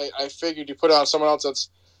 but I figured you put it on someone else that's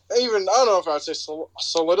even, I don't know if I would say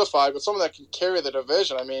solidified, but someone that can carry the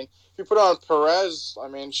division. I mean, if you put it on Perez, I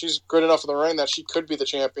mean, she's good enough in the ring that she could be the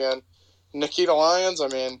champion. Nikita Lyons, I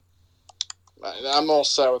mean, I'm all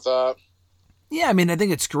set with that. Yeah, I mean, I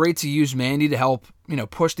think it's great to use Mandy to help,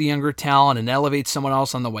 push the younger talent and elevate someone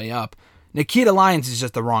else on the way up. Nikita Lyons is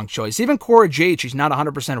just the wrong choice. Even Cora Jade, she's not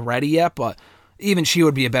 100% ready yet, but even she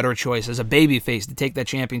would be a better choice as a babyface to take that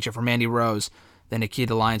championship for Mandy Rose than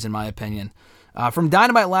Nikita Lyons, in my opinion. From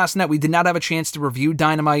Dynamite last night, we did not have a chance to review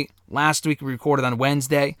Dynamite. Last week, we recorded on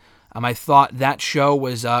Wednesday. I thought that show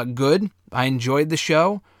was good. I enjoyed the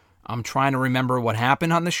show. I'm trying to remember what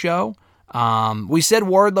happened on the show. We said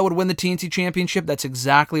Wardlow would win the TNT Championship. That's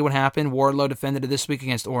exactly what happened. Wardlow defended it this week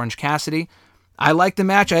against Orange Cassidy. I liked the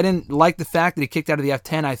match. I didn't like the fact that he kicked out of the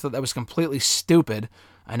F10. I thought that was completely stupid.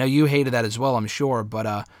 I know you hated that as well, I'm sure.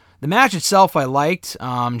 But the match itself I liked.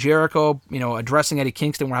 Jericho, addressing Eddie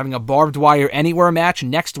Kingston. We're having a Barbed Wire Anywhere match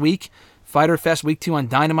next week. Fyter Fest Week 2 on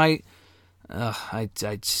Dynamite. I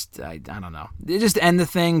don't know. They just end the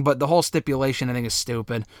thing, but the whole stipulation I think is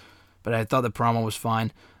stupid. But I thought the promo was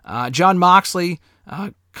fine. Jon Moxley,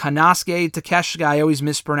 Konosuke Takeshita, I always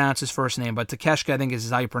mispronounce his first name, but Takeshita I think is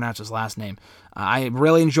how you pronounce his last name. I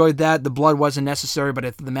really enjoyed that. The blood wasn't necessary,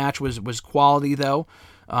 but the match was quality though.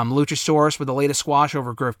 Luchasaurus with the latest squash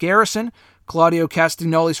over Griff Garrison. Claudio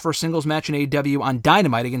Castagnoli's first singles match in AEW on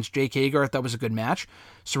Dynamite against Jake Hager. I thought was a good match.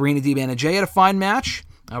 Serena Deeb and Jay had a fine match.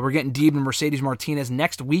 We're getting Deeb and Mercedes Martinez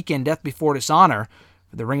next weekend, Death Before Dishonor,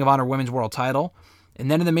 for the Ring of Honor Women's World Title. And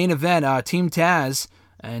then in the main event, Team Taz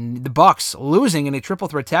and the Bucks losing in a triple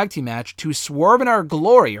threat tag team match to Swerve and Our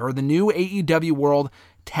Glory, or the new AEW World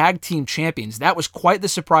Tag Team Champions. That was quite the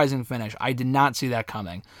surprising finish. I did not see that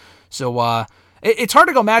coming. So it's hard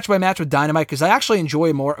to go match by match with Dynamite because I actually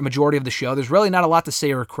enjoy a majority of the show. There's really not a lot to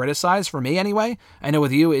say or criticize for me anyway. I know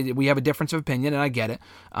with you, we have a difference of opinion, and I get it.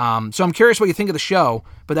 So I'm curious what you think of the show,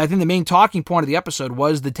 but I think the main talking point of the episode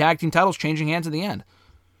was the tag team titles changing hands at the end.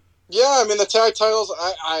 Yeah, I mean, the tag titles,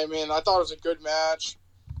 I thought it was a good match.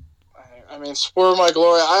 I mean, Swerve My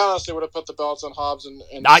Glory, I honestly would have put the belts on Hobbs and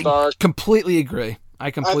Stark. I completely agree. I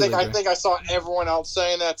think I saw everyone else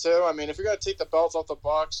saying that too. I mean, if you're going to take the belts off the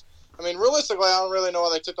Bucks, I mean, realistically, I don't really know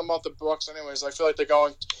why they took them off the Bucks anyways. I feel like if they're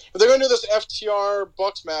going to do this FTR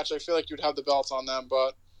Bucks match, I feel like you'd have the belts on them,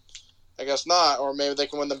 but I guess not. Or maybe they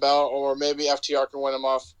can win the belt, or maybe FTR can win them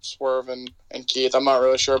off Swerve and Keith. I'm not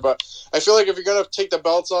really sure, but I feel like if you're going to take the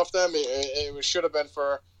belts off them, it should have been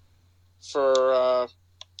for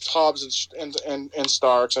Hobbs and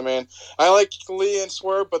Starks. I mean, I like Lee and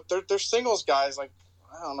Swerve, but they're singles guys. Like,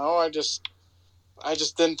 I don't know. I just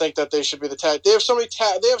didn't think that they should be the tag. They have so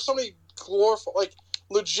many glorified, like,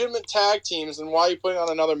 legitimate tag teams, and why are you putting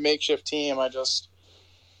on another makeshift team? I don't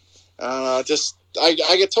know.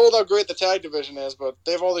 I get told how great the tag division is, but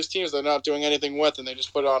they have all these teams they're not doing anything with, and they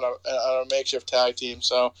just put on a makeshift tag team.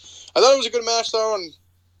 So I thought it was a good match, though, and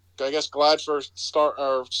I guess glad for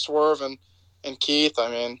Swerve and Keith.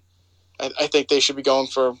 I mean, I think they should be going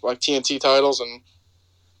for like TNT titles and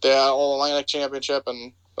the All Atlantic Championship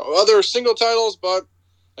and other single titles, but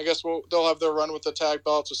I guess they'll have their run with the tag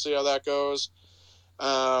belts. We'll see how that goes.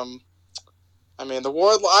 I mean,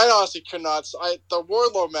 I honestly could not. The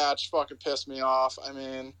Wardlow match fucking pissed me off. I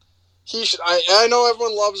mean, he should. I know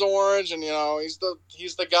everyone loves Orange, and he's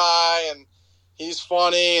the guy, and he's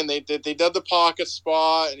funny, and they did the pocket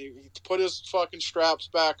spot, and he put his fucking straps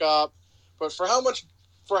back up. But for how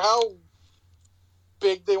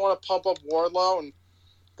big they want to pump up Wardlow, and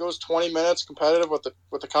goes 20 minutes competitive with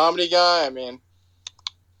the comedy guy, I mean,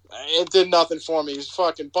 it did nothing for me. He's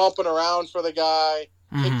fucking bumping around for the guy.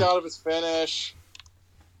 Kicked out of his finish.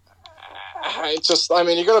 I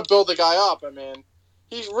mean, you're going to build the guy up. I mean,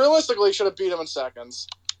 he realistically should have beat him in seconds.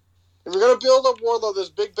 If you're going to build up Wardlow, this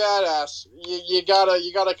big badass, you gotta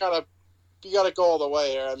go all the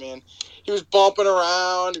way here. I mean, he was bumping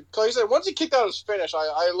around. Like I said, once he kicked out his finish,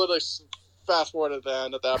 I literally fast forwarded the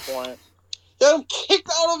end at that point. He had him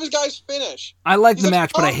kicked out of his guy's finish. I liked the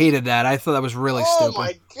match, but I hated that. I thought that was really stupid. Oh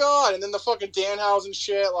my god! And then the fucking Danhausen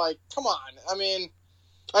shit. Like, come on. I mean,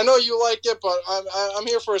 I know you liked it, but I'm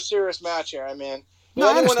here for a serious match here. I mean,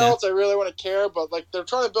 anyone else, I really want to care, but like they're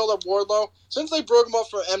trying to build up Wardlow. Since they broke him up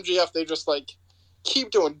from MJF, they just like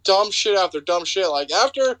keep doing dumb shit after dumb shit. Like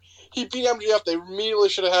after he beat MJF, they immediately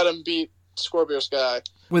should have had him beat Scorpio Sky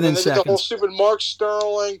within seconds. Did the whole stupid Mark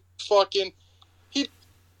Sterling fucking.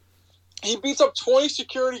 He beats up 20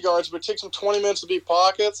 security guards, but it takes him 20 minutes to beat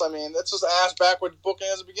Pockets. I mean, that's just ass backward booking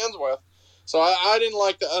as it begins with. So I didn't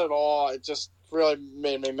like that at all. It just really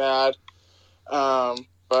made me mad.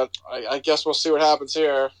 But I guess we'll see what happens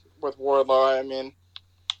here with Wardlow. I mean,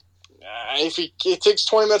 if it takes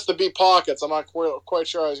 20 minutes to beat Pockets, I'm not quite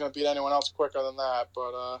sure he's going to beat anyone else quicker than that.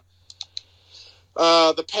 But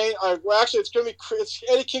the Pain. Actually, it's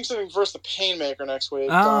Eddie Kingston versus the Painmaker next week.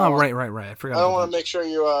 Oh, right. I forgot. I don't want to make sure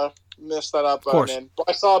you missed that up. Of course. I mean,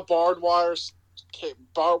 I saw barbed wires.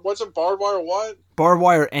 What's it? Barbed wire what? Barbed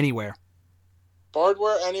wire anywhere. Barbed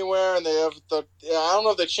wire anywhere, and they have I don't know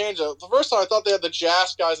if they changed it. The first time I thought they had the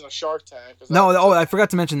Jazz guys in a Shark Tank. I forgot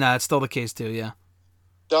to mention that. It's still the case too. Yeah.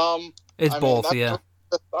 Dumb. It's both. Yeah.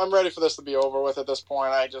 I'm ready for this to be over with at this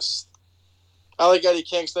point. I like Eddie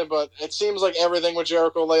Kingston, but it seems like everything with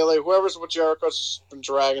Jericho lately, whoever's with Jericho's just been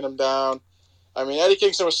dragging him down. I mean, Eddie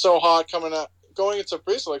Kingston was so hot going into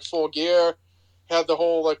basically like Full Gear, had the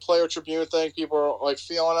whole like Player Tribune thing. People were like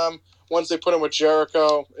feeling him. Once they put him with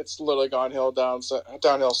Jericho, it's literally gone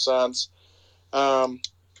downhill since.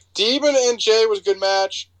 Demon and Jay was a good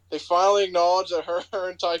match. They finally acknowledged that her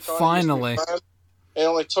and Ty Conti finally. It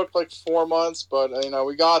only took like 4 months, but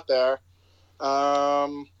we got there.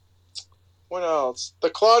 What else? The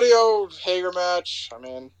Claudio Hager match. I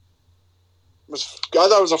mean, I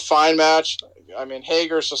thought it was a fine match. I mean,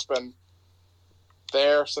 Hager's just been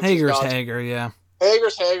there since Hager's Hager, yeah.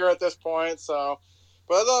 Hager's Hager at this point. So,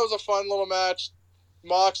 but I thought it was a fun little match.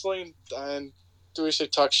 Moxley and do we say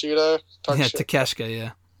Takeshita? Yeah, Takeshita,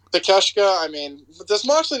 yeah. Takeshita. I mean, does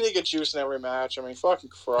Moxley need to get juice in every match? I mean, fucking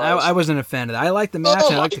Christ. I wasn't a fan of that. I like the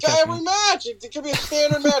match. I like Takeshita. Every match. It could be a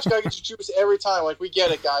standard match. Guy gets juice every time. Like, we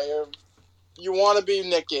get it, guy. You want to be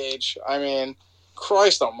Nick Gage. I mean,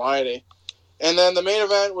 Christ almighty. And then the main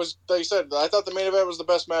event was, like you said, I thought the main event was the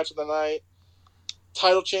best match of the night.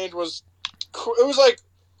 Title change was, it was like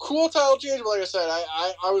cool title change, but like I said,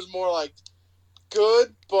 I was more like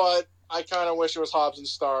good, but I kind of wish it was Hobbs and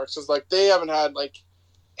Starks. Because like they haven't had like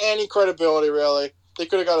any credibility really. They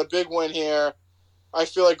could have got a big win here. I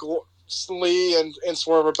feel like Lee and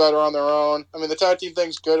Swerve are better on their own. I mean, the tag team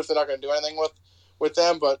thing's good if they're not going to do anything with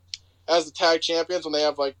them, but as the tag champions, when they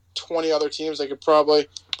have like 20 other teams, they could probably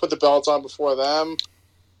put the belts on before them.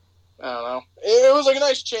 I don't know. It was like a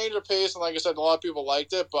nice change of pace, and like I said, a lot of people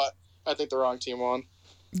liked it, but I think the wrong team won.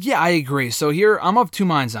 Yeah, I agree. So here, I'm of two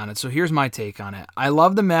minds on it. So here's my take on it. I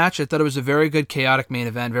love the match. I thought it was a very good, chaotic main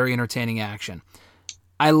event, very entertaining action.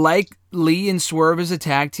 I like Lee and Swerve as a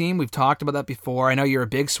tag team. We've talked about that before. I know you're a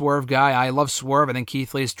big Swerve guy. I love Swerve. I think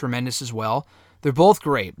Keith Lee is tremendous as well. They're both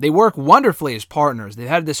great. They work wonderfully as partners. They've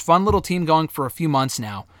had this fun little team going for a few months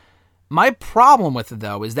now. My problem with it,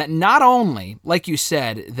 though, is that not only, like you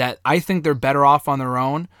said, that I think they're better off on their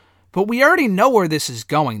own, but we already know where this is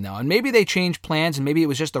going, though. And maybe they changed plans, and maybe it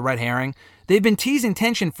was just a red herring. They've been teasing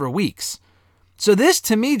tension for weeks. So this,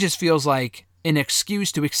 to me, just feels like an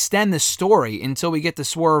excuse to extend the story until we get to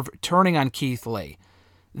Swerve turning on Keith Lee.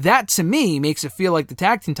 That, to me, makes it feel like the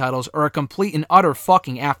tag team titles are a complete and utter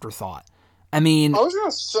fucking afterthought. I mean, I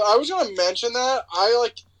was gonna mention that.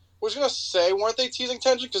 Was gonna say, weren't they teasing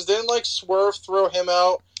tension? Because didn't Swerve throw him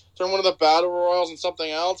out during one of the battle royals and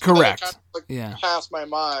something else? Correct. Kind of, passed my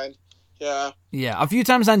mind. Yeah. Yeah, a few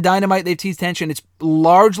times on Dynamite they've teased tension. It's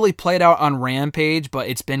largely played out on Rampage, but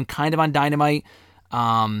it's been kind of on Dynamite.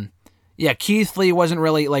 Keith Lee wasn't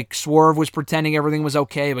really, Swerve was pretending everything was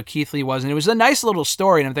okay, but Keith Lee wasn't. It was a nice little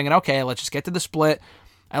story, and I'm thinking, okay, let's just get to the split.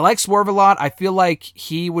 I like Swerve a lot. I feel like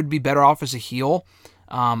he would be better off as a heel.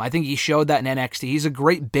 I think he showed that in NXT. He's a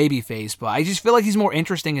great babyface, but I just feel like he's more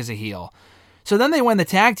interesting as a heel. So then they win the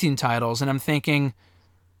tag team titles, and I'm thinking,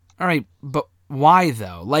 all right, but why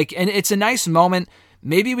though? And it's a nice moment.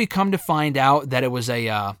 Maybe we come to find out that it was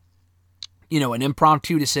an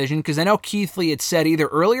impromptu decision, because I know Keith Lee had said either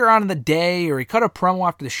earlier on in the day or he cut a promo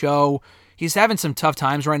after the show. He's having some tough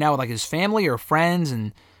times right now with his family or friends,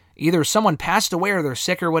 and either someone passed away or they're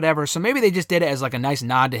sick or whatever. So maybe they just did it as a nice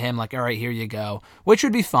nod to him, all right, here you go, which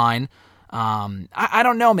would be fine. I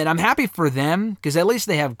don't know, man. I'm happy for them because at least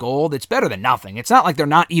they have gold. It's better than nothing. It's not like they're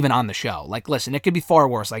not even on the show. Listen, it could be far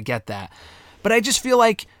worse. I get that. But I just feel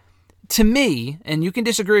like, to me, and you can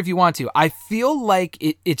disagree if you want to, I feel like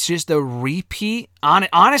it's just a repeat,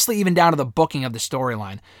 honestly, even down to the booking of the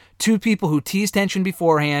storyline. Two people who tease tension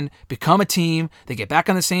beforehand, become a team, they get back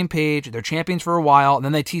on the same page, they're champions for a while, and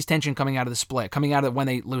then they tease tension coming out of the split, coming out of when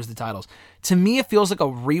they lose the titles. To me, it feels like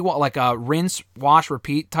a rinse, wash,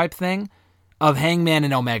 repeat type thing of Hangman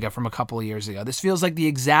and Omega from a couple of years ago. This feels like the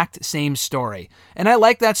exact same story. And I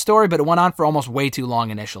like that story, but it went on for almost way too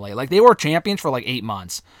long initially. They were champions for 8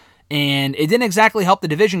 months. And it didn't exactly help the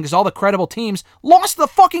division because all the credible teams lost the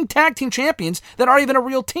fucking tag team champions that aren't even a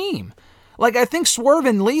real team. I think Swerve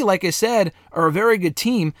and Lee, like I said, are a very good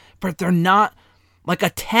team, but they're not a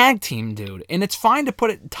tag team, dude. And it's fine to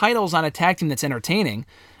put titles on a tag team that's entertaining.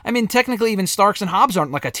 I mean, technically even Starks and Hobbs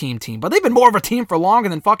aren't a team, but they've been more of a team for longer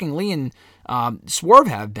than fucking Lee and Swerve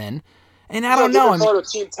have been. And I don't know. They've been part of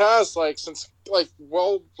Team Taz since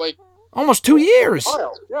almost 2 years.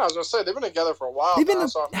 Yeah, I was gonna say they've been together for a while.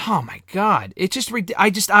 Oh my god,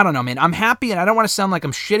 I don't know, man. I'm happy, and I don't want to sound like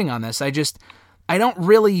I'm shitting on this. I don't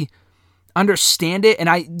really understand it, and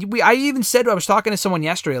I even said, I was talking to someone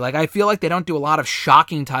yesterday, I feel like they don't do a lot of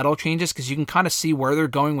shocking title changes because you can kind of see where they're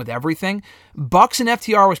going with everything. Bucks and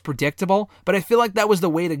FTR was predictable, but I feel like that was the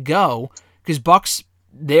way to go because Bucks,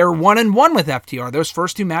 they're 1-1 with FTR. Those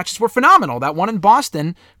first two matches were phenomenal. That one in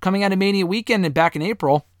Boston coming out of Mania weekend and back in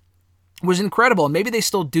April was incredible, and maybe they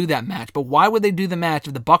still do that match, but why would they do the match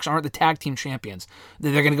if the Bucks aren't the tag team champions?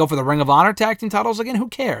 They're going to go for the Ring of Honor tag team titles again? Who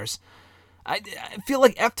cares? I feel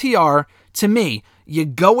like FTR, to me, you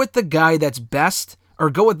go with the guy that's best, or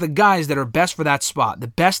go with the guys that are best for that spot, the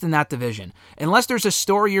best in that division. Unless there's a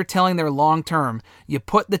story you're telling there long term, you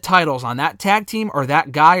put the titles on that tag team or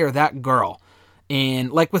that guy or that girl.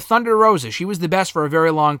 And with Thunder Rosa, she was the best for a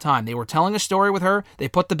very long time. They were telling a story with her, they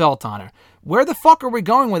put the belt on her. Where the fuck are we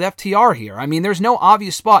going with FTR here? I mean, there's no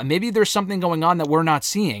obvious spot. Maybe there's something going on that we're not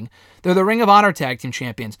seeing. They're the Ring of Honor tag team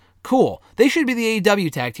champions. Cool. They should be the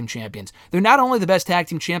AEW tag team champions. They're not only the best tag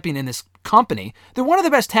team champion in this company, they're one of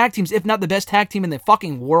the best tag teams, if not the best tag team in the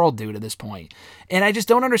fucking world, dude, at this point. And I just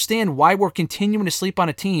don't understand why we're continuing to sleep on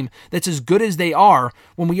a team that's as good as they are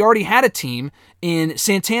when we already had a team in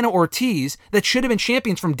Santana Ortiz that should have been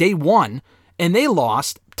champions from day one, and they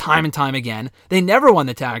lost time and time again. They never won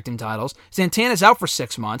the tag team titles. Santana's out for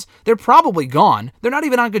 6 months. They're probably gone. They're not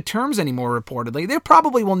even on good terms anymore, reportedly. They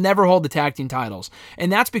probably will never hold the tag team titles.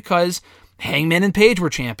 And that's because Hangman and Page were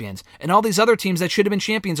champions, and all these other teams that should have been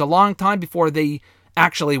champions a long time before they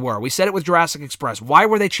actually were. We said it with Jurassic Express. Why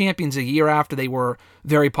were they champions a year after they were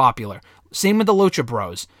very popular? Same with the Lucha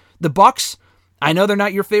Bros. The Bucks, I know they're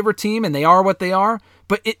not your favorite team, and they are what they are,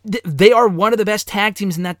 but they are one of the best tag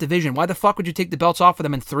teams in that division. Why the fuck would you take the belts off of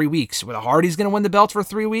them in 3 weeks? Were the Hardys going to win the belts for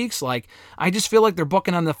 3 weeks? I just feel like they're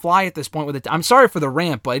booking on the fly at this point with it. I'm sorry for the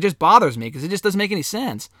rant, but it just bothers me because it just doesn't make any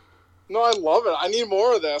sense. No, I love it. I need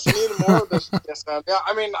more of this. Yes, man. Yeah,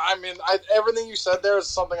 I mean, everything you said there is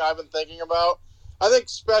something I've been thinking about. I think,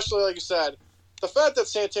 especially like you said, the fact that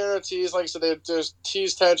Santana and Ortiz, like you said, there's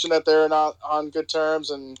teased tension that they're not on good terms,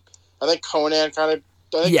 and I think Conan kind of.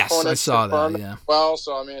 I saw that. Yeah. Well,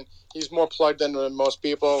 so I mean, he's more plugged in than most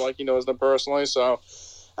people. He knows them personally. So,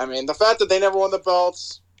 I mean, the fact that they never won the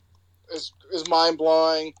belts, is mind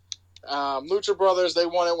blowing. Lucha Brothers, they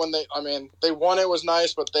won it when they won it was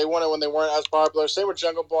nice, but they won it when they weren't as popular. Same with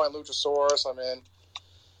Jungle Boy and Luchasaurus. I mean,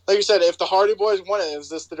 like you said, if the Hardy Boys won it, is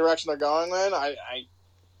this the direction they're going in? I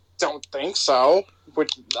don't think so.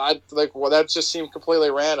 That just seemed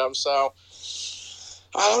completely random. So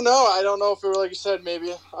I don't know. I don't know if it were, like you said,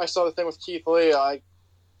 maybe I saw the thing with Keith Lee.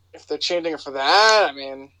 If they're changing it for that, I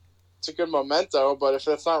mean, it's a good memento. But if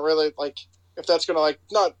that's not really if that's gonna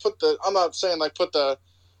I'm not saying put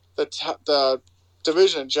the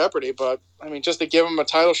division in jeopardy, but I mean, just to give him a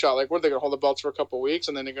title shot, what are they gonna hold the belts for a couple of weeks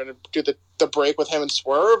and then they're gonna do the break with him and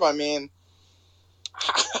Swerve? I mean,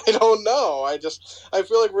 I don't know. I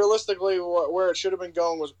feel like realistically, where it should have been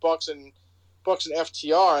going was Bucks and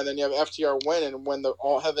FTR, and then you have FTR win and win they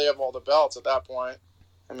have all the belts at that point.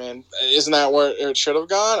 I mean, isn't that where it should have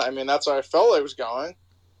gone? I mean, that's where I felt it was going.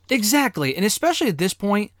 Exactly, and especially at this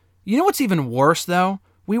point, you know what's even worse though?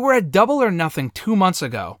 We were at Double or Nothing 2 months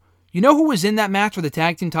ago. You know who was in that match for the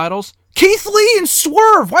tag team titles? Keith Lee and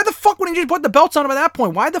Swerve! Why the fuck wouldn't you just put the belts on him at that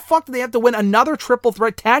point? Why the fuck do they have to win another triple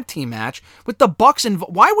threat tag team match with the Bucks?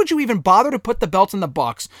 Why would you even bother to put the belts on the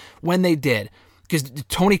Bucks when they did? Because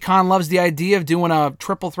Tony Khan loves the idea of doing a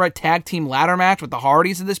triple threat tag team ladder match with the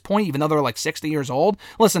Hardys at this point, even though they're 60 years old.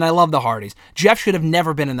 Listen, I love the Hardys. Jeff should have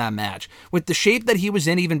never been in that match. With the shape that he was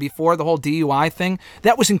in even before the whole DUI thing,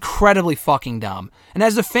 that was incredibly fucking dumb. And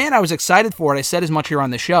as a fan, I was excited for it. I said as much here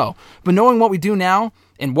on the show. But knowing what we do now,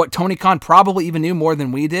 and what Tony Khan probably even knew more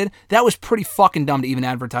than we did, that was pretty fucking dumb to even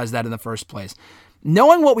advertise that in the first place.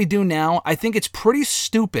 Knowing what we do now, I think it's pretty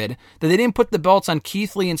stupid that they didn't put the belts on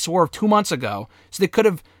Keith Lee and Swerve 2 months ago, so they could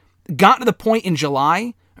have gotten to the point in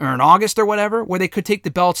July or in August or whatever where they could take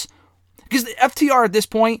the belts. Because the FTR at this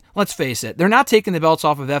point, let's face it, they're not taking the belts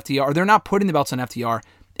off of FTR, or they're not putting the belts on FTR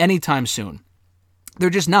anytime soon.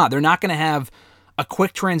 They're just not. They're not going to have a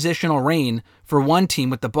quick transitional reign for one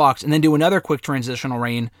team with the Bucks and then do another quick transitional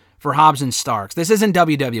reign for Hobbs and Starks. This isn't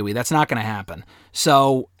WWE. That's not going to happen.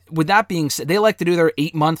 So with that being said, they like to do their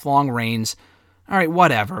 8-month-long reigns. All right,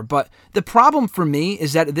 whatever. But the problem for me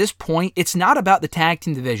is that at this point, it's not about the tag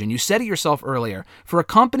team division. You said it yourself earlier. For a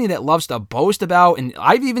company that loves to boast about, and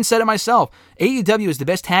I've even said it myself, AEW is the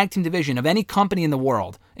best tag team division of any company in the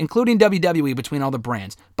world, including WWE between all the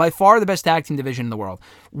brands. By far the best tag team division in the world.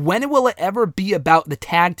 When will it ever be about the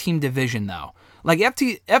tag team division, though?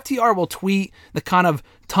 FTR will tweet the kind of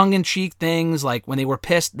tongue-in-cheek things, like when they were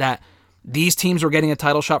pissed that these teams were getting a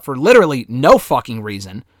title shot for literally no fucking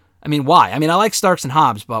reason. I mean, why? I mean, I like Starks and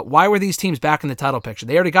Hobbs, but why were these teams back in the title picture?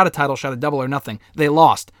 They already got a title shot at Double or Nothing. They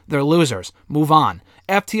lost. They're losers. Move on.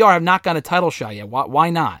 FTR have not got a title shot yet.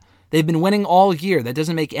 Why not? They've been winning all year. That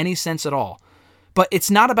doesn't make any sense at all. But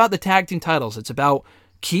it's not about the tag team titles. It's about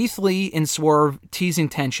Keith Lee and Swerve teasing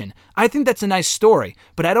tension. I think that's a nice story,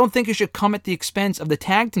 but I don't think it should come at the expense of the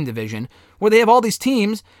tag team division, where they have all these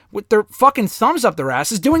teams with their fucking thumbs up their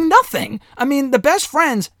asses doing nothing. I mean, the Best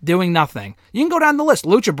Friends doing nothing. You can go down the list.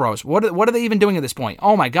 Lucha Bros, what are they even doing at this point?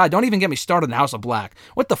 Oh my God, don't even get me started in the House of Black.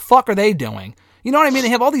 What the fuck are they doing? You know what I mean? They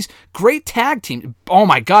have all these great tag teams. Oh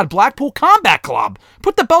my God, Blackpool Combat Club.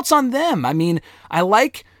 Put the belts on them. I mean, I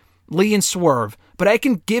like Lee and Swerve, but I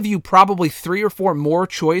can give you probably 3 or 4 more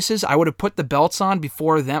choices I would have put the belts on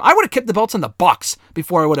before them. I would have kept the belts on the Bucks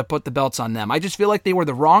before I would have put the belts on them. I just feel like they were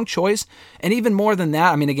the wrong choice. And even more than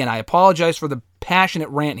that, I mean, again, I apologize for the passionate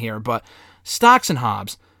rant here, but Starks and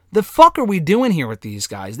Hobbs, the fuck are we doing here with these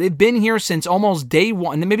guys? They've been here since almost day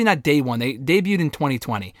one. Maybe not day one. They debuted in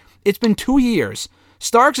 2020. It's been 2 years.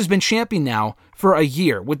 Starks has been champion now for a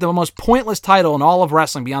year with the most pointless title in all of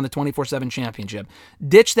wrestling beyond the 24/7 championship.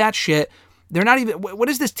 Ditch that shit. They're not even... What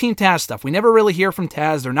is this Team Taz stuff? We never really hear from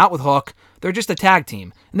Taz. They're not with Hook. They're just a tag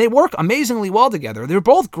team. And they work amazingly well together. They're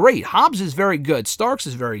both great. Hobbs is very good. Starks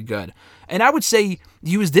is very good. And I would say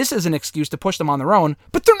use this as an excuse to push them on their own,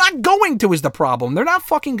 but they're not going to is the problem. They're not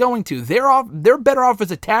fucking going to. They're better off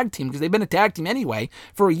as a tag team because they've been a tag team anyway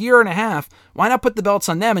for a year and a half. Why not put the belts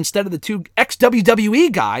on them instead of the 2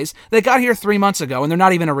 ex-WWE guys that got here 3 months ago and they're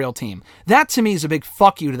not even a real team? That to me is a big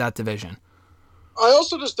fuck you to that division. I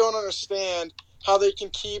also just don't understand how they can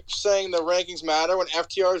keep saying the rankings matter when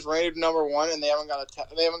FTR is rated number 1 and they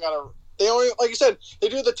only, like you said, they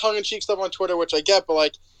do the tongue-in-cheek stuff on Twitter, which I get, but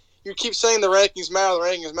like, you keep saying the rankings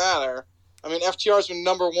matter. I mean, FTR's been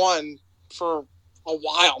number 1 for a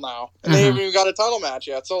while now, and they haven't even got a title match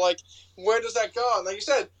yet. So like, where does that go? And like you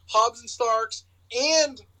said, Hobbs and Starks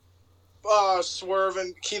and Swerve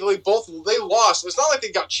and Keith Lee both, they lost. It's not like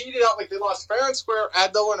they got cheated out, like they lost fair and square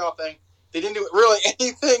at Double or Nothing. They didn't do really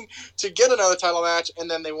anything to get another title match, and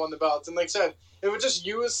then they won the belts. And like I said, it was just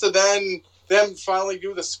used to then them finally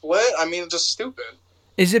do the split. I mean, it's just stupid.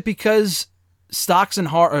 Is it because Stocks and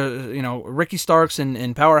Ricky Starks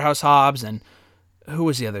and Powerhouse Hobbs and who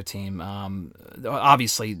was the other team?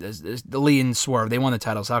 Obviously, the Lee and Swerve. They won the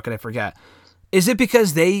titles. How could I forget? Is it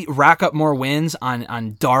because they rack up more wins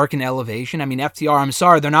on Dark and Elevation? I mean, FTR, I'm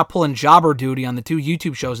sorry, they're not pulling jobber duty on the 2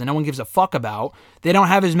 YouTube shows that no one gives a fuck about. They don't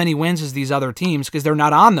have as many wins as these other teams because they're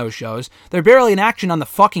not on those shows. They're barely in action on the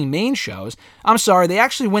fucking main shows. I'm sorry, they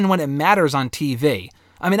actually win when it matters on TV.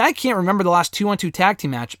 I mean, I can't remember the last 2-on-2 tag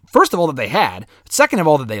team match, first of all, that they had, second of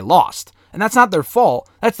all, that they lost. And that's not their fault.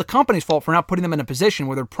 That's the company's fault for not putting them in a position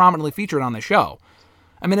where they're prominently featured on the show.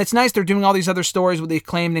 I mean, it's nice they're doing all these other stories with the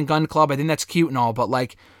Acclaimed and Gun Club. I think that's cute and all, but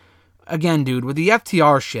like, again, dude, with the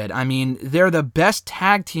FTR shit, I mean, they're the best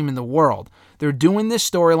tag team in the world. They're doing this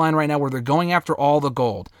storyline right now where they're going after all the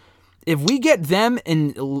gold. If we get them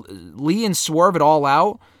and Lee and Swerve it all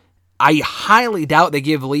out, I highly doubt they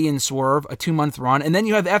give Lee and Swerve a 2-month run, and then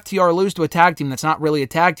you have FTR lose to a tag team that's not really a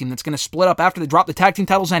tag team that's going to split up after they drop the tag team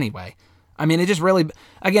titles anyway. I mean, it just really,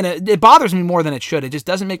 again, it bothers me more than it should. It just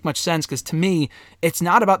doesn't make much sense because to me, it's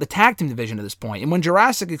not about the tag team division at this point. And when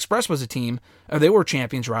Jurassic Express was a team, or they were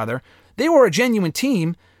champions rather, they were a genuine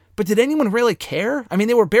team, but did anyone really care? I mean,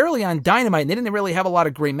 they were barely on Dynamite and they didn't really have a lot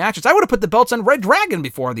of great matches. I would have put the belts on Red Dragon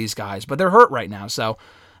before these guys, but they're hurt right now. So,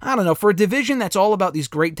 I don't know. For a division that's all about these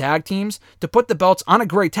great tag teams, to put the belts on a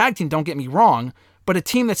great tag team, don't get me wrong, but a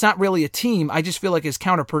team that's not really a team, I just feel like is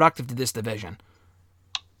counterproductive to this division.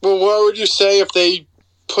 Well, what would you say if they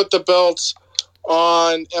put the belts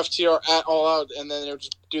on FTR at All Out, and then they would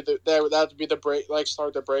just do that would be the break, like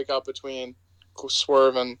start the breakup between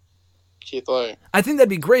Swerve and Keith Lee? I think that'd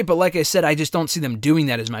be great, but like I said, I just don't see them doing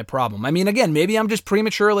that is my problem. I mean, again, maybe I'm just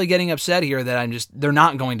prematurely getting upset here that they're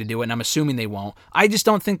not going to do it, and I'm assuming they won't. I just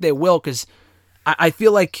don't think they will because I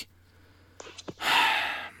feel like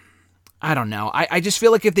I don't know. I just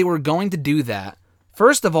feel like if they were going to do that,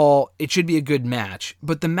 first of all, it should be a good match,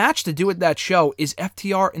 but the match to do at that show is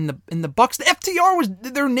FTR in the Bucks. The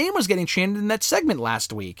FTR their name was getting chanted in that segment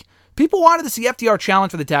last week. People wanted to see FTR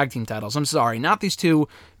challenge for the tag team titles. I'm sorry, not these 2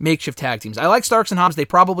 makeshift tag teams. I like Starks and Hobbs. They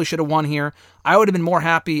probably should have won here. I would have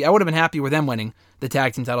been happy with them winning the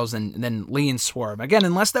tag team titles than Lee and Swerve. Again,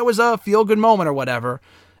 unless that was a feel-good moment or whatever,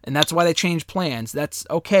 and that's why they changed plans. That's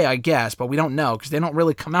okay, I guess, but we don't know because they don't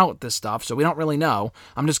really come out with this stuff, so we don't really know.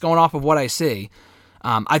 I'm just going off of what I see.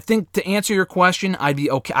 I think to answer your question, I'd be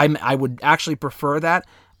okay. I would actually prefer that.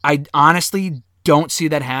 I honestly don't see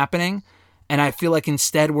that happening, and I feel like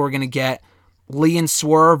instead we're going to get Lee and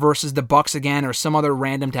Swerve versus the Bucks again or some other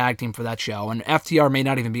random tag team for that show, and FTR may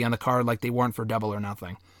not even be on the card like they weren't for Double or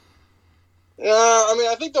Nothing. Yeah, I mean,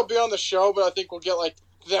 I think they'll be on the show, but I think we'll get like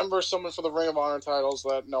them versus someone for the Ring of Honor titles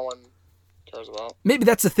that no one cares about. Maybe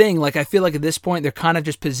that's the thing. Like, I feel like at this point, they're kind of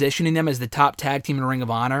just positioning them as the top tag team in Ring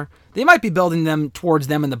of Honor. They might be building them towards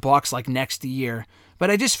them in the Bucks like next year.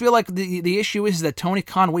 But I just feel like the issue is that Tony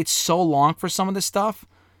Khan waits so long for some of this stuff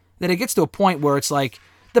that it gets to a point where it's like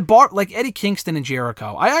like Eddie Kingston and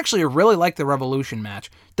Jericho. I actually really like the Revolution match.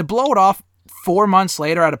 To blow it off 4 months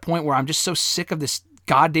later at a point where I'm just so sick of this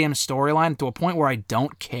goddamn storyline to a point where I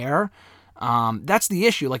don't care. That's the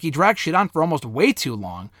issue. Like, he dragged shit on for almost way too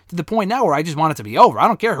long to the point now where I just want it to be over. I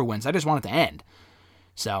don't care who wins. I just want it to end.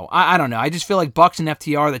 So, I don't know. I just feel like Bucks and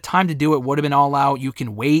FTR, the time to do it would have been All Out. You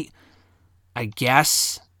can wait, I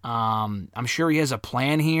guess. I'm sure he has a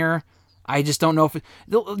plan here. I just don't know if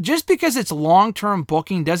just because it's long-term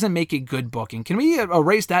booking doesn't make it good booking. Can we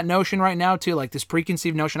erase that notion right now too? Like this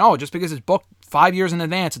preconceived notion, just because it's booked 5 years in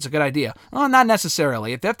advance, it's a good idea. Well, not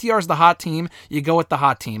necessarily. If FTR is the hot team, you go with the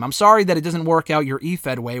hot team. I'm sorry that it doesn't work out your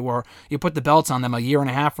E-Fed way where you put the belts on them a year and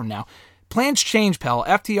a half from now. Plans change, pal.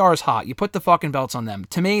 FTR is hot. You put the fucking belts on them.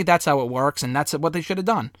 To me, that's how it works, and that's what they should have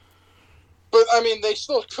done. But, I mean, they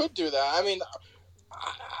still could do that. I mean,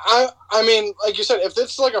 I mean, like you said, if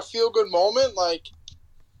it's like a feel-good moment, like,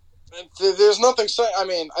 there's nothing saying. I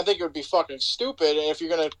mean, I think it would be fucking stupid if you're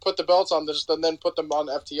going to put the belts on this and then put them on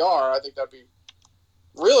FTR. I think that'd be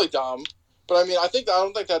really dumb. But, I mean, I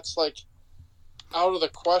don't think that's, like, out of the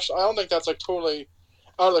question. I don't think that's, like, totally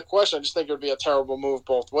out of the question. I just think it would be a terrible move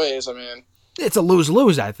both ways. I mean, it's a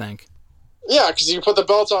lose-lose, I think. Yeah, because you put the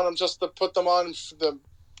belts on them just to put them on to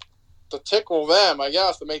tickle them, I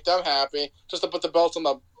guess, to make them happy. Just to put the belts on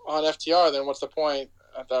FTR, then what's the point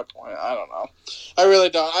at that point? I don't know. I really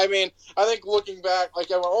don't. I mean, I think looking back,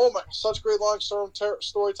 like I went, oh my, such great long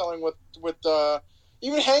storytelling with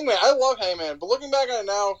even Hangman. I love Hangman, but looking back on it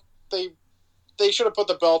now, they should have put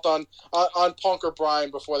the belt on Punk or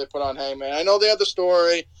Bryan before they put on Hangman. I know they had the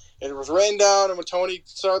story. It was written down and when Tony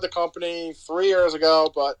started the company 3 years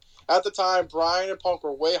ago, but at the time, Bryan and Punk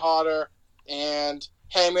were way hotter, and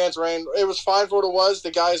Hangman's reign. It was fine for what it was.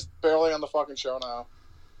 The guy's barely on the fucking show now.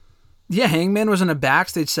 Yeah, Hangman was in a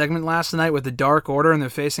backstage segment last night with the Dark Order, and they're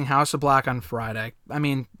facing House of Black on Friday. I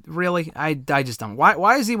mean, really? I just don't.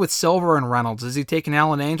 Why is he with Silver and Reynolds? Is he taking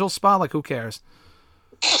Alan Angel's spot? Like, who cares?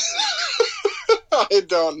 I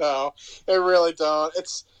don't know. I really don't.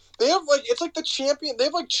 It's like the champion. They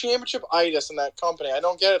have like championship itis in that company. I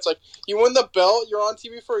don't get it. It's like you win the belt, you're on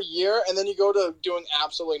TV for a year, and then you go to doing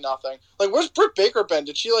absolutely nothing. Like, where's Britt Baker been?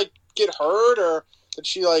 Did she like get hurt, or did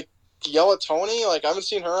she like yell at Tony? Like, I haven't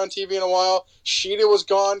seen her on TV in a while. Sheeta was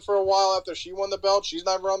gone for a while after she won the belt. She's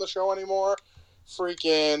never on the show anymore.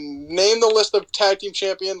 Freaking name the list of tag team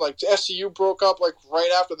champion. Like, SCU broke up like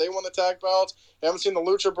right after they won the tag belts. You haven't seen the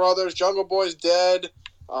Lucha Brothers. Jungle Boy's dead.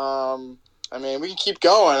 I mean, we can keep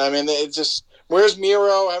going. I mean, it's just, where's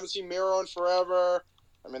Miro? I haven't seen Miro in forever.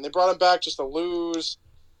 I mean, they brought him back just to lose.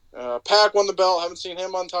 Pac won the belt. Haven't seen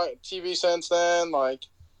him on TV since then. Like,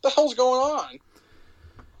 what the hell's going on?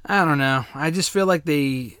 I don't know. I just feel like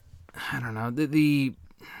I don't know.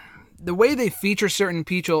 The way they feature certain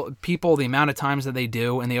people, the amount of times that they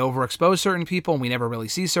do, and they overexpose certain people, and we never really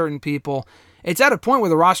see certain people, it's at a point where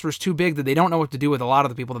the roster is too big that they don't know what to do with a lot of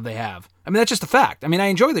the people that they have. I mean, that's just a fact. I mean, I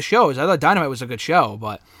enjoy the shows. I thought Dynamite was a good show,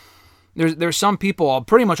 but there's some people,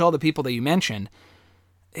 pretty much all the people that you mentioned,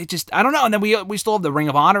 it just, I don't know. And then we still have the Ring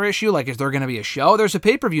of Honor issue. Like, is there going to be a show? There's a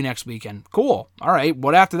pay-per-view next weekend. Cool. All right.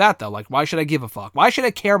 What after that, though? Like, why should I give a fuck? Why should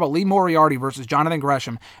I care about Lee Moriarty versus Jonathan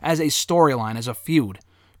Gresham as a storyline, as a feud?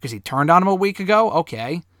 Because he turned on him a week ago?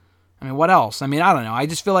 Okay. I mean, what else? I mean, I don't know. I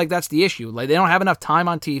just feel like that's the issue. Like, they don't have enough time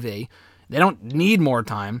on TV. They don't need more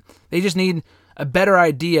time. They just need a better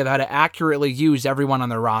idea of how to accurately use everyone on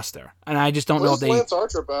their roster. And I just don't know if they... Lance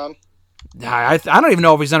Archer been? I don't even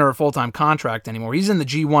know if he's under a full-time contract anymore. He's in the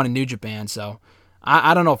G1 in New Japan, so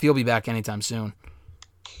I don't know if he'll be back anytime soon.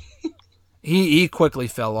 He quickly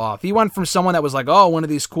fell off. He went from someone that was like, oh, one of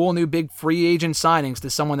these cool new big free agent signings, to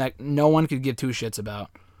someone that no one could give two shits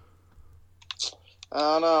about. I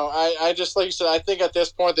don't know. I just, like you said, I think at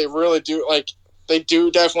this point they really do, like, they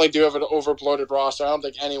definitely do have an overbloated roster. I don't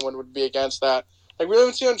think anyone would be against that. Like, we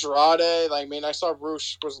didn't see Andrade. Like, I mean, I saw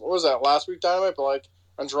Rush, what was that, last week Dynamite? But, like,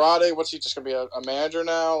 Andrade, what's he just going to be a manager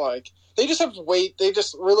now? Like, they just have they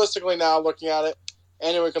just, realistically now, looking at it,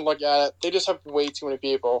 anyone can look at it, they just have way too many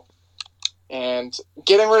people. And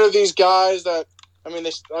getting rid of these guys that, I mean,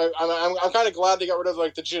 I'm kind of glad they got rid of,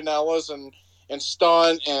 like, the Janellas and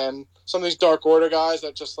Stunt and some of these Dark Order guys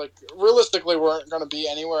that just, like, realistically weren't going to be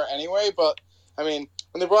anywhere anyway. But, I mean,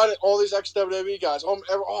 when they brought in all these ex-WWE guys,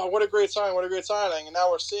 oh, what a great signing, what a great signing. And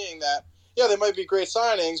now we're seeing that, yeah, they might be great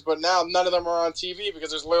signings, but now none of them are on TV because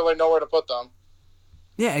there's literally nowhere to put them.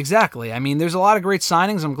 Yeah, exactly. I mean, there's a lot of great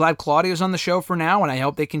signings. I'm glad Claudio's on the show for now, and I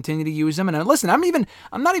hope they continue to use him. And listen, I'm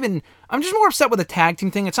just more upset with the tag team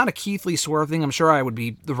thing. It's not a Keith Lee Swerve thing. I'm sure I would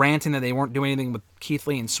be ranting that they weren't doing anything with Keith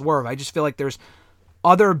Lee and Swerve. I just feel like there's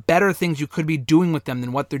other better things you could be doing with them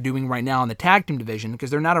than what they're doing right now in the tag team division, because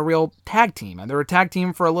they're not a real tag team. And they're a tag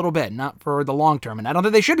team for a little bit, not for the long term. And I don't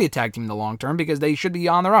think they should be a tag team in the long term, because they should be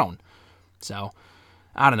on their own. So,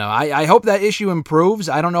 I don't know. I hope that issue improves.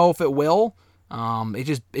 I don't know if it will.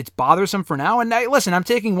 It's bothersome for now. And listen, I'm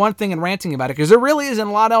taking one thing and ranting about it, because there really isn't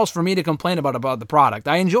a lot else for me to complain about the product.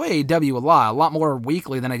 I enjoy AEW a lot more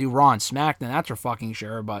weekly than I do Raw and SmackDown, that's for fucking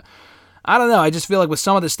sure. But I don't know. I just feel like with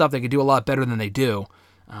some of this stuff, they could do a lot better than they do.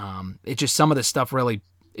 It's just some of this stuff really,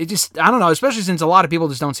 I don't know, especially since a lot of people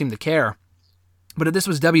just don't seem to care. But if this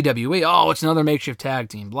was WWE, oh, it's another makeshift tag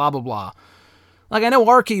team, blah, blah, blah. Like, I know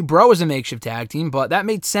RK Bro is a makeshift tag team, but that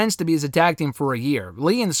made sense to be as a tag team for a year.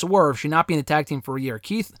 Lee and Swerve should not be in a tag team for a year.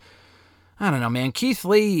 Keith, I don't know, man. Keith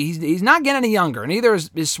Lee, he's not getting any younger, and neither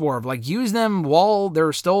is Swerve. Like, use them while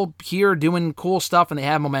they're still here doing cool stuff and they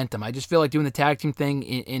have momentum. I just feel like doing the tag team thing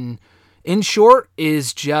in short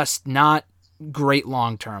is just not great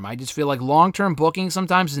long term. I just feel like long term booking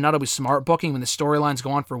sometimes is not always smart booking when the storylines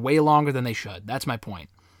go on for way longer than they should. That's my point.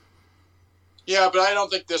 Yeah, but I don't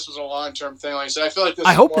think this was a long-term thing. Like I said, I feel like this.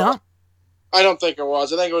 I hope not. I don't think it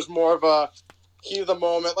was. I think it was more of a heat of the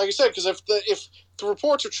moment. Like you said, because if the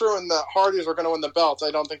reports are true and the Hardys were going to win the belts,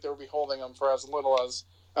 I don't think they would be holding them for as little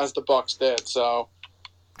as the Bucks did. So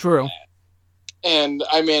true. And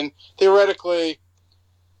I mean, theoretically,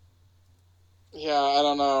 yeah, I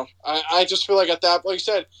don't know. I just feel like at that, like you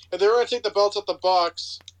said, if they were going to take the belts at the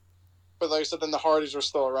Bucks, but like I said, then the Hardys were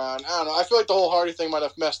still around. I don't know. I feel like the whole Hardy thing might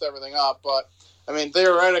have messed everything up. But, I mean,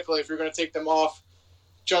 theoretically, if you're going to take them off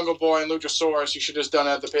Jungle Boy and Luchasaurus, you should have just done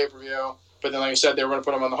it at the pay-per-view. But then, like I said, they were going to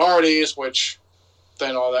put them on the Hardys, which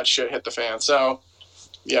then all that shit hit the fan. So,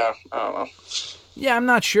 yeah, I don't know. Yeah, I'm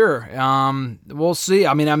not sure. We'll see.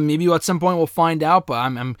 I mean, maybe at some point we'll find out, but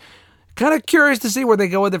I'm kind of curious to see where they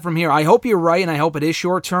go with it from here. I hope you're right, and I hope it is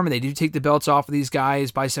short term, and they do take the belts off of these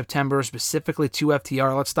guys by September, specifically to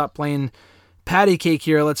FTR. Let's stop playing patty cake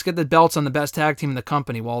here. Let's get the belts on the best tag team in the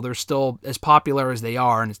company while they're still as popular as they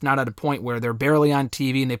are, and it's not at a point where they're barely on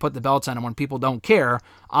TV and they put the belts on them when people don't care,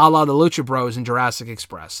 a la the Lucha Bros and Jurassic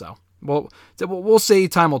Express. So we'll see.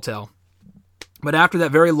 Time will tell. But after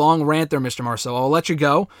that very long rant there, Mr. Marceau, I'll let you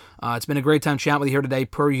go. It's been a great time chatting with you here today,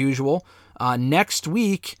 per usual. Next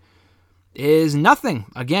week is nothing.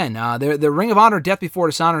 Again, the Ring of Honor Death Before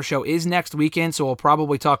Dishonor show is next weekend, so we'll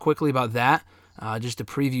probably talk quickly about that, just to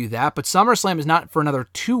preview that. But SummerSlam is not for another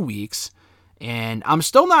 2 weeks, and I'm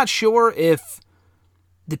still not sure if,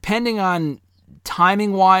 depending on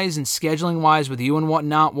timing-wise and scheduling-wise with you and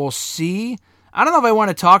whatnot, we'll see. I don't know if I want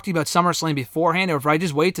to talk to you about SummerSlam beforehand or if I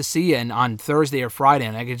just wait to see you on Thursday or Friday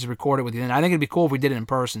and I can just record it with you. And I think it'd be cool if we did it in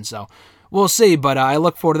person. So we'll see, but I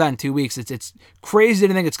look forward to that in 2 weeks. It's crazy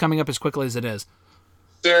to think it's coming up as quickly as it is.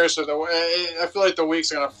 Seriously, I feel like the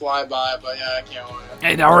weeks are going to fly by, but yeah, I can't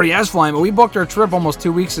wait. It already has flying, but we booked our trip almost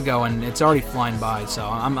 2 weeks ago, and it's already flying by. So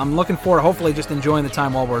I'm looking forward to hopefully just enjoying the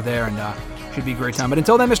time while we're there, and should be a great time. But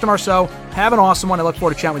until then, Mr. Marceau, have an awesome one. I look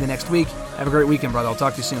forward to chatting with you next week. Have a great weekend, brother. I'll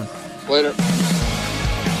talk to you soon. Later.